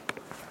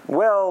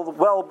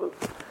 Well,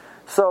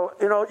 so,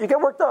 you get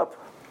worked up.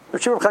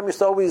 Rav Shimon Chaim used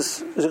to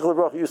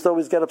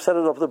always get upset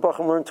if the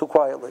Bacham learned too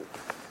quietly.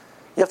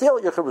 You have to yell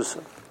at your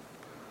Charusa.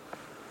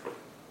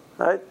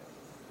 Right?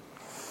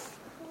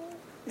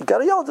 You got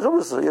to yell at the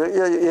Charusa. You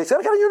got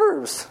to get on your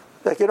nerves.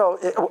 Like,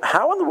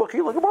 how in the world can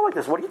you look at Gemara like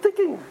this? What are you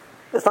thinking?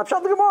 It's not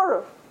Pshat the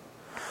Gemara.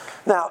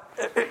 Now,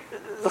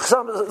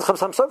 some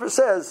Sofer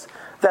says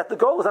that the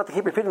goal is not to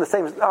keep repeating the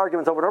same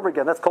arguments over and over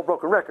again. That's called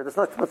broken record. It's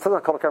not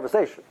called a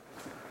conversation.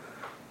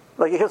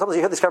 Like sometimes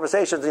you hear these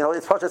conversations,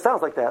 it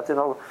sounds like that,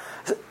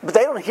 but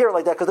they don't hear it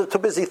like that because they're too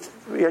busy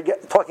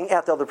talking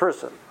at the other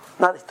person,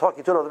 not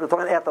talking to another, but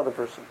talking at the other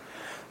person.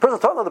 The person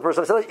talking to the other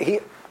person said,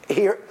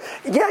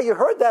 you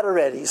heard that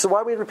already, so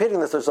why are we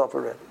repeating this yourself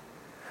already?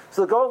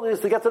 So the goal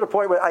is to get to the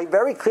point where I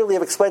very clearly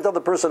have explained to the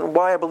other person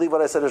why I believe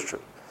what I said is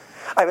true.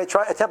 I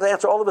attempt to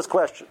answer all of his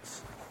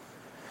questions,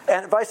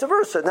 and vice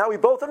versa. Now we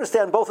both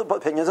understand both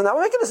opinions, and now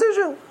we make a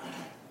decision.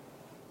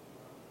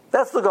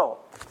 That's the goal.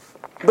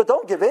 But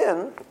don't give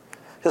in.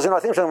 Because I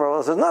think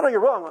someone says, no, you're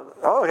wrong.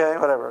 Oh, okay,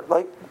 whatever.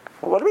 Like,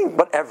 what do you mean,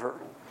 whatever?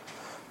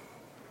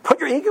 Put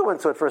your ego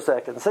into it for a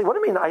second. Say, what do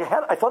you mean?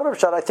 I thought of a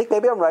shot. I think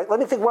maybe I'm right. Let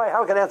me think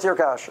how I can answer your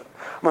kasha.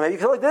 Well, maybe you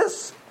feel like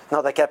this.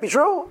 No, that can't be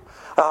true.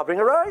 I'll bring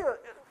a raya.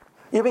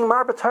 You're being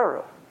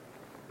marbatara.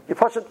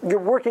 You're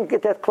working to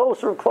get that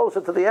closer and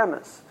closer to the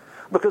emes.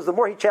 Because the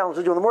more he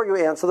challenges you, and the more you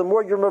answer, the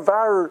more you're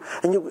mavar,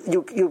 and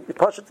you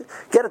push it,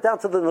 get it down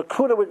to the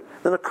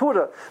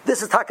nakuda.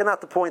 This is talking not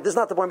the point. This is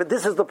not the point, but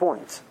this is the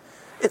point.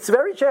 It's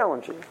very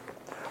challenging.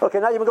 Okay,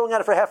 now you've been going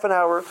at it for half an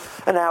hour,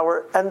 and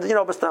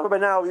but by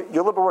now you're a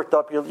little bit worked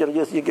up.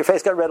 Your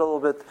face got red a little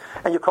bit,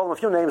 and you call him a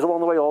few names along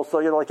the way. Also,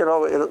 and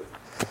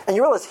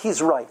you realize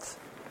he's right.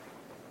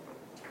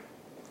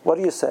 What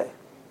do you say?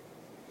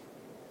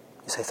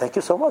 You say, "Thank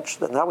you so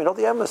much. Now we know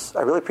the emes.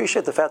 I really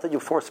appreciate the fact that you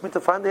forced me to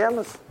find the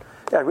emes.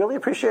 Yeah, I really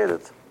appreciate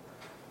it."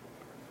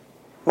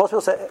 Most people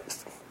say,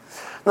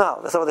 "No,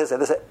 that's not what they say.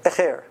 They say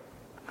echer."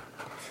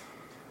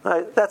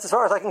 Right, that's as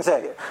far as I can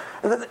say.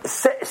 And then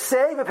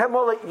say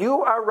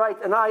you are right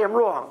and I am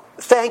wrong.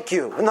 Thank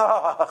you.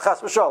 No,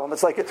 chas v'shalom.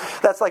 It's like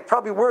that's like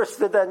probably worse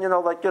than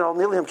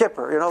Nil Yom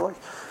Kippur.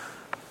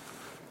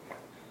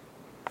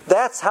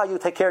 That's how you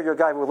take care of your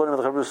guy. We're learning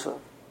the Charusa.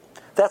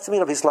 That's the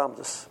meaning of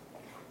Islamdus.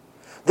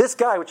 This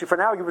guy, which for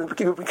now you've been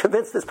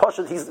convinced is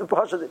Pashut, he's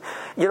Pashut.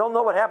 You don't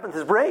know what happened to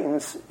his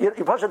brains. You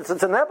Pashut, it's a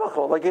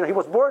nebuchal. Like he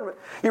was born.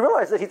 You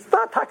realize that he's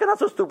not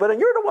so stupid, and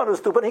you're the one who's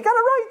stupid. And he got it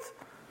right.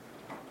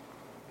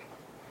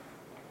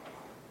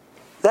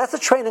 That's the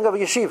training of a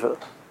yeshiva.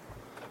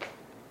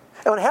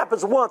 And when it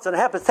happens once and it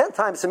happens 10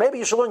 times, so maybe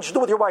you should do it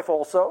with your wife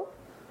also,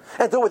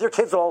 and do it with your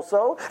kids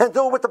also, and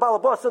do it with the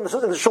balabas and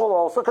the shul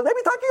also, because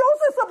maybe Taki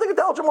also has something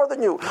intelligent more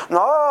than you.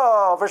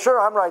 No, for sure,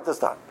 I'm right this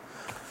time.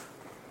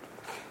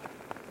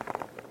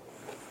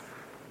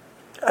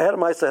 I had a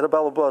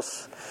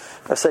balabas.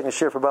 I was saying a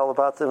shir for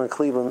Balabatim in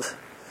Cleveland.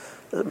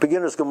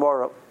 Beginner's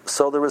Gemara.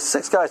 So there were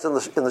 6 guys in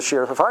the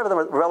shir. 5 of them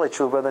were really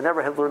tshuva. They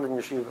never had learned in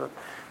yeshiva.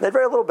 They had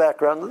very little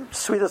background. The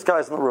sweetest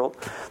guys in the world.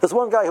 There's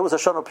one guy who was a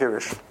shano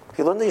pirish.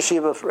 He learned the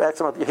yeshiva for X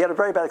amount. He had a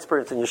very bad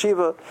experience in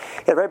yeshiva.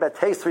 He had a very bad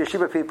taste for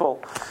yeshiva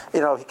people. He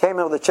came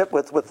in with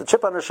the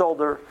chip on his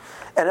shoulder.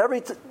 And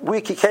every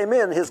week he came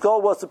in, his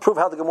goal was to prove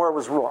how the Gemara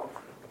was wrong.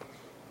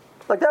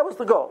 Like that was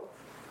the goal,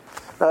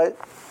 right?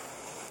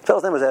 The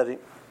fellow's name was Eddie.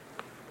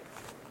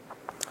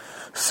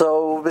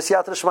 So,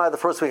 B'siyat Shema, the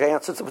first week I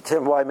answered to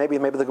him why maybe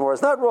the Gemara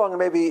is not wrong, and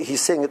maybe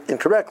he's saying it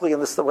incorrectly, and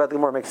this is the way the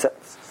Gemara makes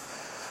sense.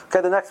 Okay,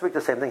 the next week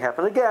the same thing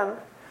happened again.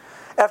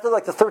 After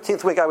the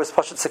 13th week, I was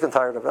sick and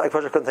tired of it. I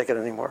couldn't take it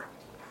anymore.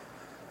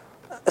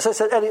 So I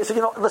said, Eddie,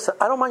 listen,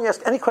 I don't mind you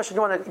asking any question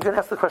you want to. You can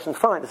ask the question,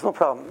 fine, it's no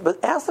problem.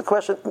 But ask the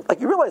question,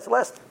 you realize the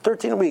last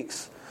 13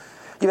 weeks,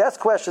 you've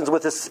asked questions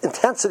with this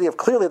intensity of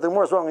clearly the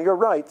Gemara is wrong and you're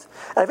right,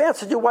 and I've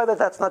answered you why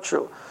that's not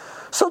true.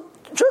 So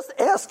just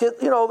ask it,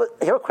 here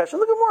a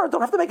question of the Gemara.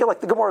 Don't have to make it like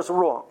the Gemara is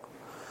wrong.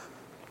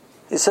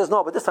 He says,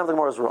 no, but this time the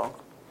Gemara is wrong.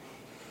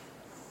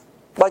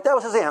 Like that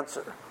was his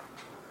answer.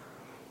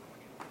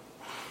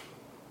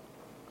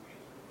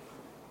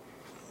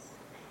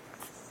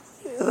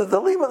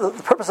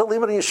 The purpose of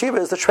Limud Yeshiva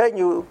is to train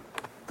you.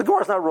 The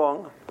Gemara is not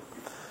wrong.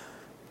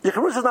 Your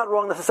Karus is not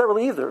wrong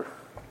necessarily either.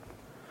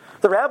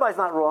 The rabbi's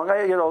not wrong.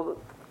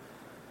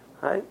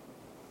 Right?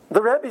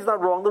 The Rebbe's not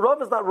wrong. The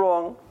Rav is not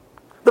wrong.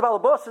 The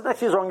balabas is next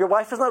to you is wrong. Your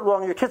wife is not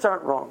wrong. Your kids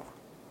aren't wrong.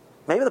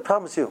 Maybe the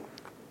problem is you.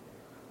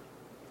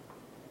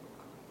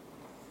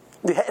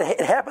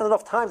 It happened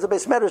enough times at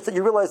base matters that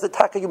you realize that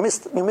Taka, you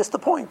missed the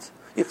point.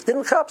 You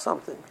didn't chop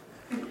something.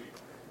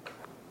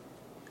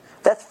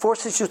 That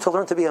forces you to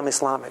learn to be a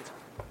Islamic.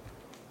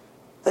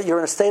 That you're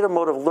in a state of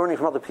mode of learning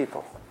from other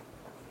people.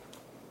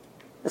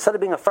 Instead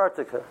of being a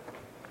fartika,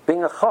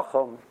 being a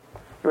chacham,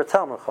 you're a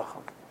Talmud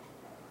chacham.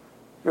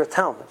 You're a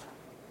Talmud.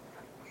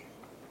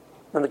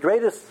 And the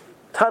greatest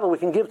title we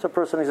can give to a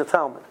person who's a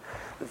Talmud.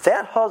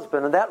 That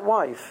husband and that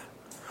wife,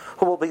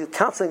 who will be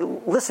constantly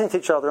listening to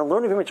each other and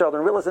learning from each other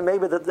and realizing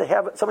maybe that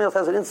somebody else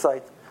has an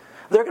insight,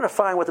 they're going to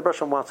find what the Baruch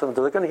Shem wants them to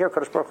do. They're going to hear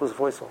Kadosh Baruch Hu's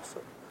voice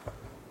also.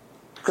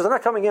 Because they're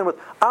not coming in with,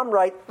 I'm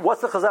right,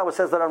 what's the Chazal that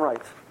says that I'm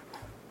right?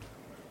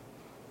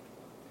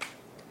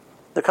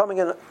 They're coming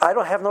in, I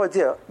don't have no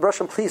idea. Baruch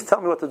Shem, please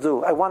tell me what to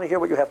do. I want to hear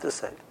what you have to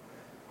say.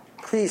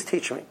 Please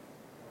teach me.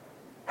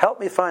 Help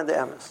me find the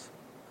emes.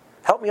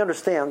 Help me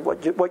understand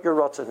what your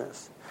rotzen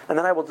is. And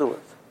then I will do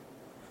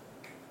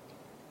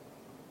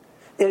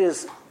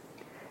it.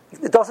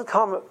 It doesn't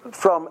come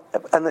from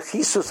an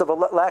achisus of a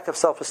lack of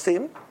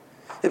self-esteem.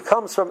 It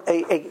comes from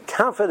a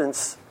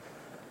confidence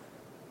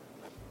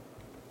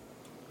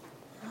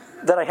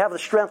that I have the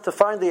strength to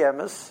find the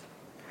emes,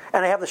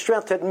 and I have the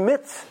strength to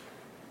admit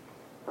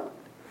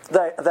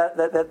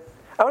that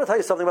I want to tell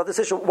you something about this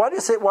issue. Why do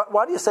you say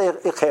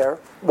icher?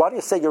 Why do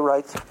you say you're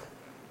right?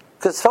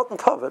 Because it's felt and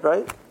covered,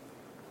 right?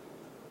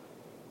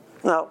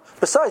 Now,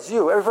 besides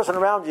you, every person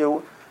around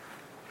you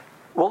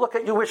will look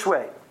at you which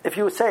way. If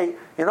you would say,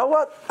 you know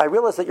what, I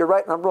realize that you're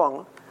right and I'm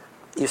wrong,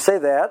 you say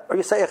that, or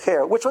you say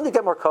icher. Which one do you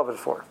get more covered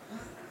for?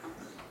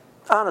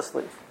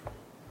 Honestly,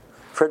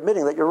 for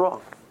admitting that you're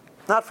wrong,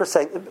 not for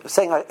saying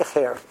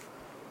icher.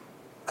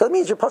 Because it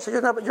means you're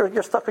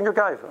stuck in your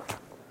gaiva.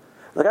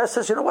 The guy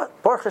says, you know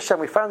what, Baruch Hashem,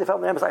 we finally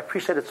found the emes. I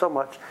appreciate it so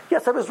much.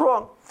 Yes, I was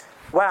wrong.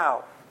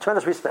 Wow,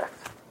 tremendous respect.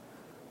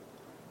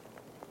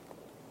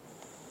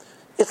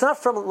 It's not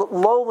from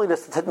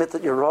lowliness to admit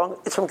that you're wrong.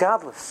 It's from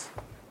godless.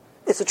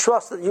 It's a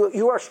trust that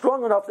you are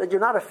strong enough that you're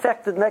not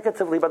affected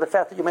negatively by the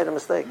fact that you made a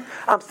mistake.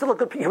 I'm still a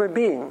good human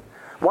being.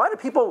 Why do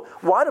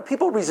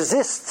people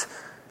resist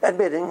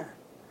admitting?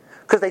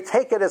 Because they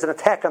take it as an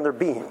attack on their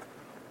being.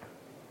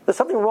 There's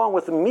something wrong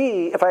with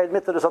me if I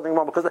admit that there's something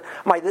wrong, because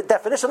my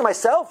definition of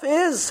myself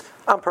is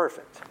I'm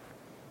perfect.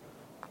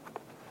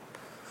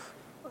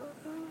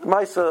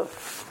 Maisa,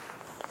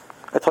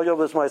 I told you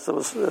this. Maisa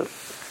was.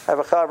 I have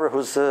a chaver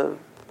who's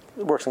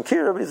works in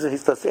Kira, but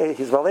he's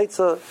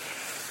Valetza.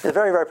 He's a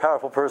very, very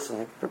powerful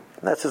person.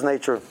 That's his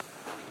nature.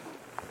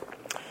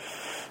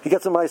 He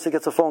gets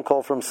a phone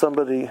call from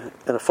somebody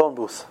in a phone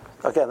booth.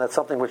 Again, that's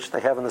something which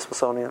they have in the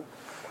Smithsonian.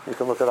 You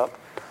can look it up.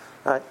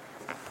 Right?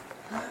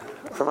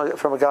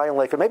 From a guy in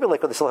Lakewood. Maybe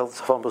Lakewood they still have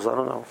phone booths. I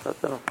don't know.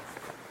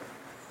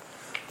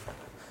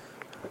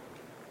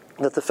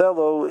 That the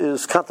fellow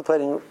is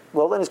contemplating.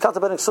 Well, then he's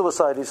contemplating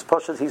suicide. He has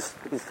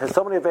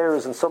so many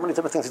errors and so many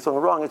different things he's doing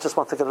wrong. He just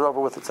wants to get it over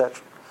with,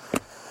 etc.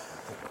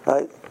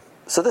 Right.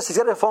 So he's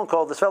getting a phone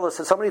call. This fellow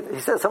said, somebody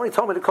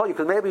told me to call you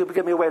because maybe you'll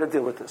give me a way to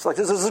deal with this. Like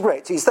this is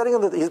great. So he's standing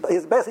he's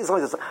basically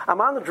saying this: I'm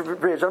on the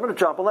bridge. I'm going to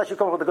jump unless you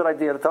come up with a good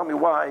idea to tell me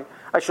why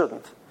I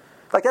shouldn't.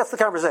 Like that's the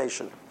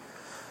conversation.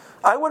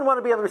 I wouldn't want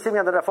to be on the receiving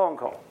end of that phone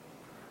call,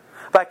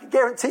 but I can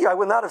guarantee you, I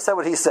would not have said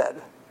what he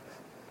said.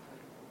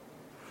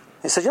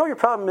 He says, "You know, your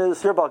problem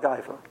is you're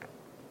Balgaiva."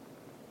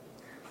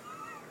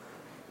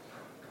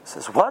 He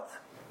says, "What?"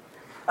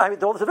 I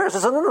mean, all the verse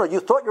says, "No. You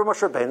thought you were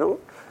Moshe Rabbeinu,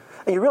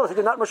 and you realize that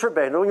you're not Moshe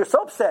Rabbeinu, and you're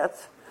so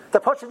upset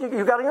that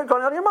you got it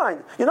going out of your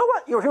mind. You know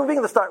what? You're a human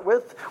being to start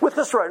with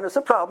destroyedness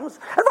and problems,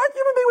 and right,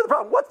 human being with a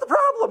problem. What's the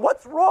problem?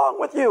 What's wrong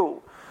with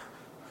you?"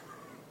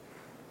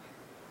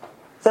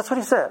 That's what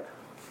he said.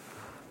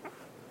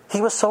 He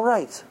was so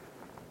right.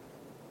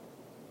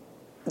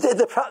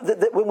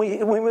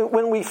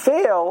 When we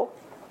fail,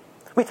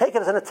 we take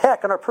it as an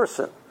attack on our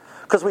person.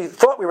 Because we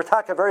thought we were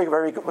talking very,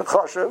 very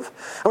chashuv,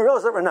 and we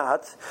realized that we're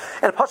not.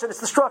 And pasha, it's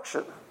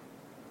destruction.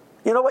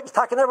 You know what? You're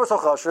talking ever so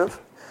chashuv,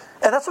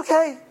 and that's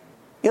okay.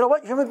 You know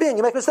what? You're a human being.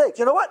 You make mistakes.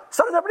 You know what?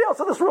 So does everybody else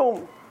in this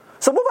room.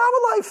 So move on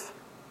with life.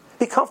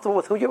 Be comfortable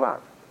with who you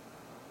are.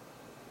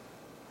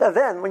 And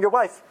then, when your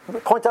wife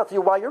points out to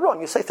you why you're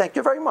wrong, you say, "Thank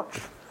you very much."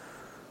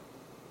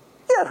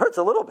 Yeah, it hurts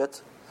a little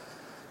bit,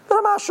 but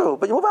I'm ashu.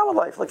 But you move on with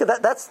life. Like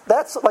that's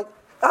like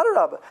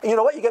Adarabah. And you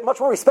know what? You get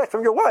much more respect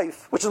from your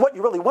wife, which is what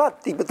you really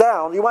want deep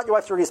down. You want your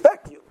wife to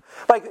respect you,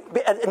 like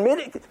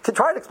admitting to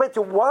try to explain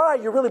to you why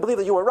you really believe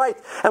that you were right,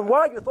 and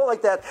why you thought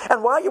like that,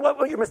 and why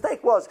what your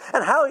mistake was,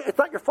 and how it's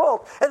not your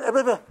fault, and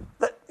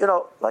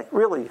like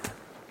really,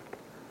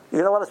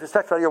 you don't want to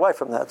respect your wife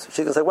from that.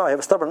 She can say, "Wow, I have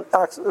a stubborn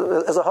ox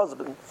as a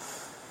husband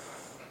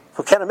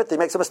who can't admit that he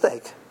makes a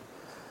mistake."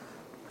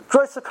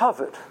 Grace are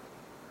covered.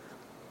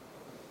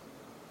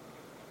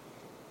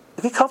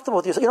 Be comfortable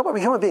with yourself. You know what?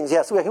 We're human beings.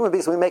 Yes, we're human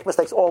beings. We make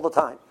mistakes all the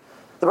time.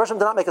 The Rosh Hashanah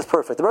did not make us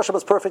perfect. The Rosh Hashanah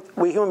was perfect.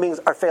 We human beings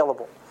are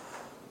failable.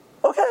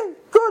 Okay,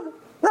 good.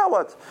 Now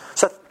what?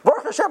 So,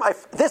 Baruch Hashem,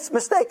 this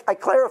mistake I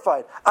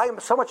clarified. I am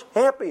so much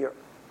happier.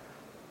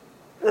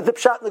 The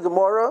pshat in the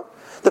Gemara,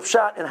 the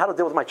pshat in how to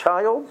deal with my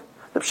child,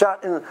 the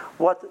pshat in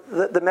what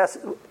the mess.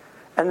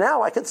 And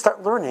now I can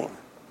start learning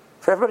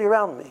for everybody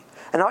around me.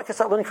 And now I can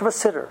start learning from a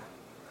sitter.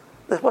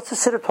 What's the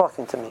sitter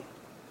talking to me?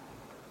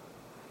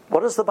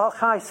 What is the Baal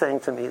Chai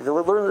saying to me? You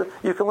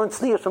can learn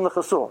tznius from the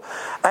Chasul.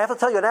 I have to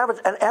tell you, an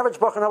average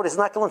Baruch nowadays is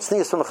not going to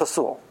learn tznius from the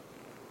Chasul.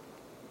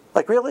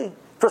 Like really?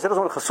 First, he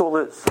doesn't know what a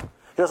Chasul is. He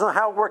doesn't know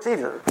how it works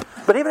either.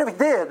 But even if he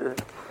did,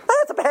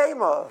 it's a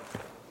behema.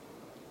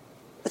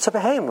 It's a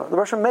behemoth. The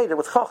Russian made it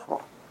with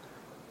Chachma.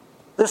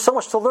 There's so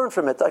much to learn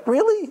from it. Like,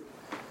 really?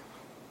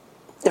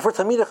 If we're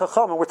Talmidei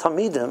Chacham and we're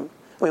Talmidim, and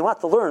we want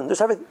to learn,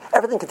 there's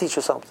everything can teach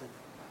you something.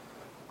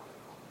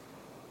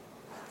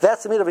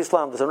 That's the meat of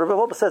Islam. And Rabbi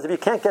Wolbe says, if you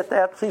can't get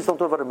that, please don't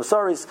do it.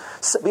 Masaris,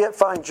 be a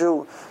fine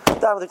Jew,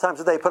 daven 3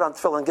 times a day, put on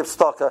tefillin, give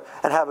tzedakah,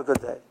 and have a good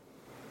day.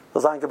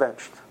 L'zayin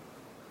gebenched.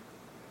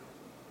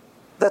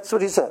 That's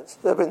what he says.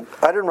 I mean,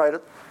 I didn't write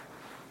it.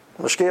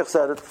 Mashkiach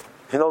said it.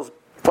 He knows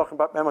talking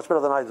about man much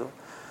better than I do.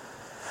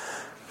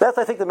 That's,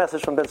 I think, the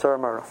message from Ben Sora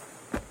Mara.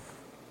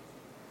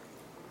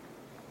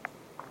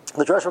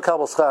 The Drush of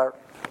Kabul Schar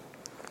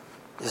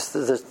is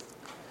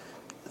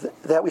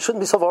that we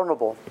shouldn't be so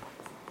vulnerable.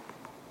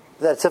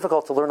 That it's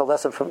difficult to learn a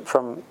lesson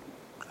from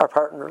our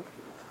partner,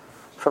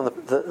 from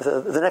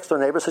the next door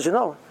neighbor. Says, you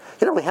don't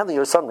really handle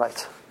your son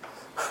right.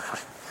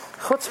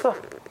 Chutzpah,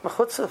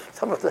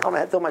 tell me how I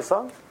handle my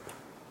son.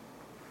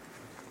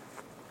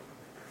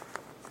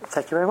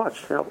 Thank you very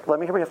much. Let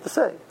me hear what you have to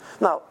say.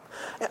 Now,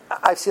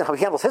 I've seen how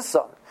he handles his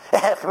son.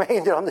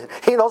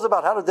 He knows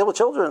about how to deal with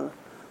children.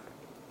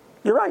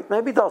 You're right.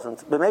 Maybe he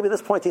doesn't, but maybe at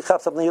this point he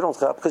chaps something you don't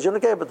chap because you're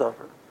negay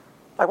b'davar.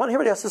 I want to hear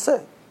what he has to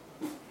say.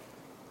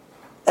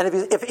 And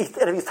if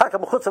he's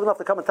talking about enough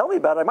to come and tell me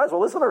about it, I might as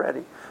well listen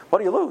already. What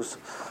do you lose?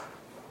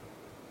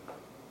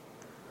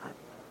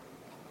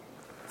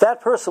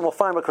 That person will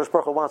find what Kodesh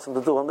Baruch Hu wants him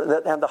to do,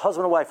 and the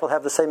husband and wife will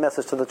have the same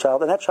message to the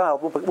child, and that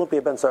child won't be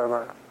a Ben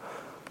Sarah.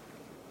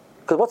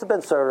 Because what's a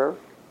Ben Sarah?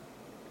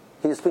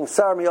 He's being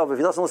Sarah Miyav if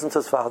he doesn't listen to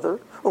his father.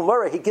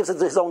 Umara, he gives it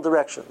his own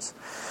directions.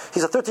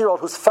 He's a 13-year-old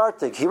who's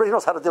fartig. He already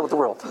knows how to deal with the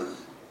world.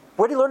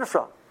 Where did he learn it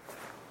from?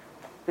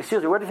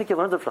 Excuse me, where do you think he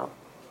learned it from?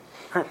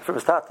 From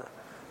his tata.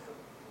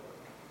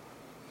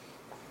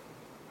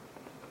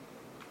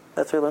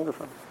 That's where he learned it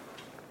from.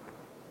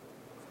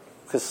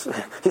 Because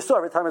he saw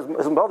every time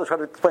his mother tried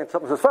to explain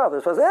something to his father,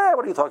 he says,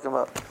 what are you talking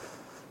about?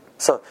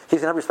 So he's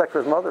going to have respect for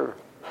his mother.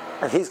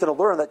 And he's going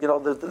to learn that,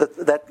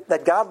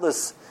 that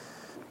godless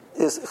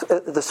is,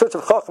 the search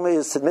of Chachma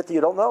is to admit that you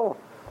don't know.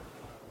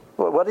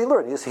 What did he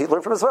learn? He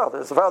learned from his father.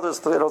 His father's,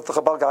 the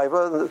Chabal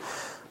Gaiva,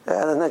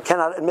 and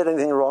cannot admit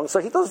anything wrong, so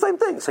he does the same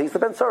thing. So he's the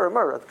Ben Sarah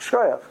Murrah,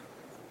 Shkoyach.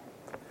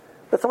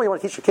 That's the way you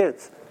want to teach your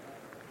kids.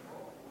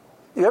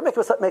 You ever make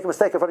a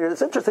mistake in front of you?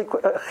 It's interesting,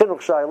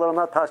 chinuch shayla, I'm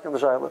not passing on the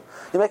shayla.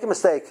 You make a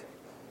mistake,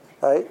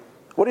 right?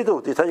 What do?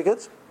 Do you tell your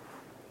kids?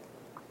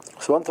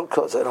 So one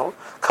because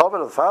cover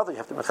of the father, you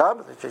have to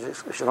mechaber.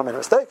 You should not make a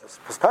mistake. It's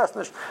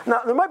pasnish.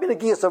 Now there might be a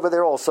geas over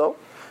there also.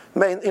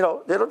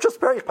 Just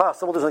very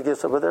possible there's a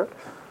geas over there.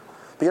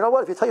 But you know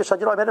what? If you tell your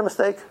child, I made a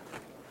mistake.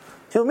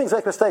 Human beings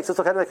make mistakes. It's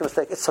okay to make a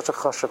mistake. It's such a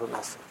chush of a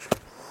message.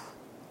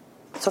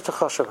 It's such a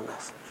chush of a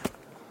message.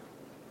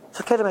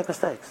 It's okay to make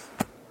mistakes.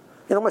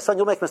 My son,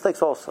 you'll make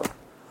mistakes also.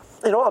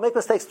 I'll make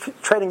mistakes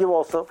training you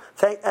also.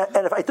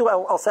 And if I do,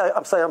 I'll say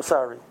I'm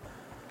sorry.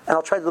 And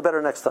I'll try to do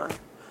better next time.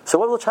 So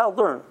what will the child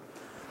learn?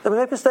 Then we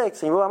make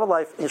mistakes, and you move on with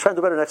life, and you try to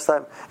do better next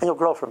time, and you'll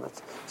grow from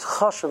it. It's a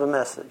chush of a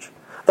message.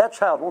 That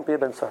child won't be a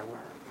Ben Sarah.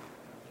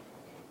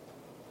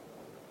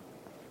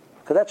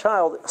 Because that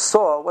child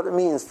saw what it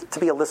means to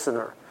be a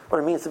listener, what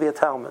it means to be a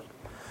Talmud.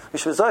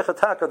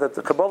 That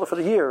the Kabbalah for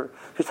the year,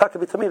 you talk to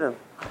be Talmidim.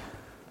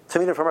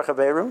 Talmidim from our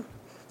Chaverim,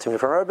 Talmidim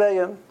from our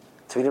Rebbeim,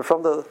 Talmidim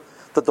from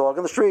the dog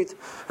in the street.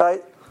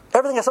 Right?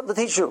 Everything has something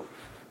to teach you.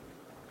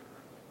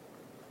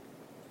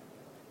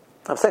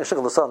 I'm saying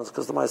Shikal the Sun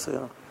because the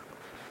Maisa,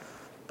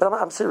 But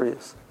I'm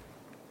serious.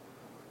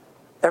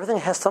 Everything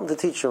has something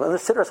to teach you. And the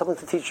Siddur has something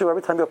to teach you.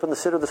 Every time you open the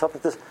Siddur,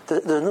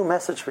 there's a new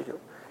message for you.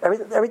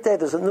 Every day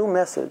there's a new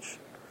message.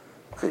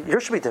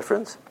 Yours should be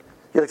different.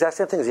 You're the exact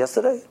same thing as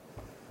yesterday.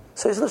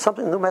 So isn't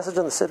there new message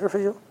in the Siddur for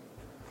you?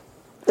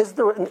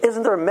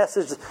 Isn't there a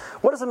message?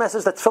 What is the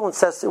message that Tefillin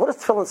says to you? What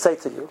does Tefillin say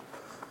to you?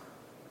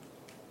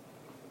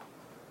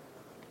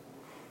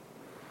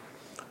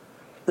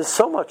 There's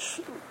so much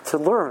to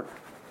learn.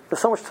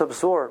 There's so much to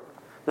absorb.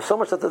 There's so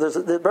much that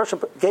the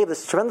Bereshit gave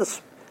this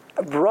tremendous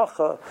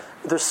bracha.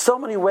 There's so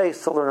many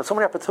ways to learn, and so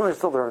many opportunities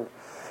to learn.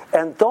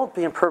 And don't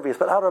be impervious,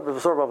 but out of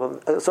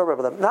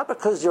absorb them. Not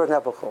because you're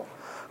Nebuchadnezzar,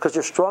 because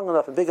you're strong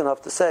enough and big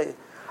enough to say,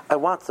 I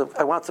want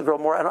to grow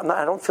more.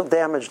 I don't feel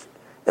damaged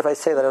if I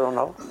say that I don't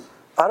know.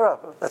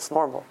 That's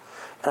normal.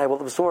 And I will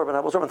absorb, and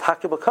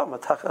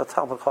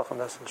Talmud Chacham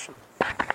message.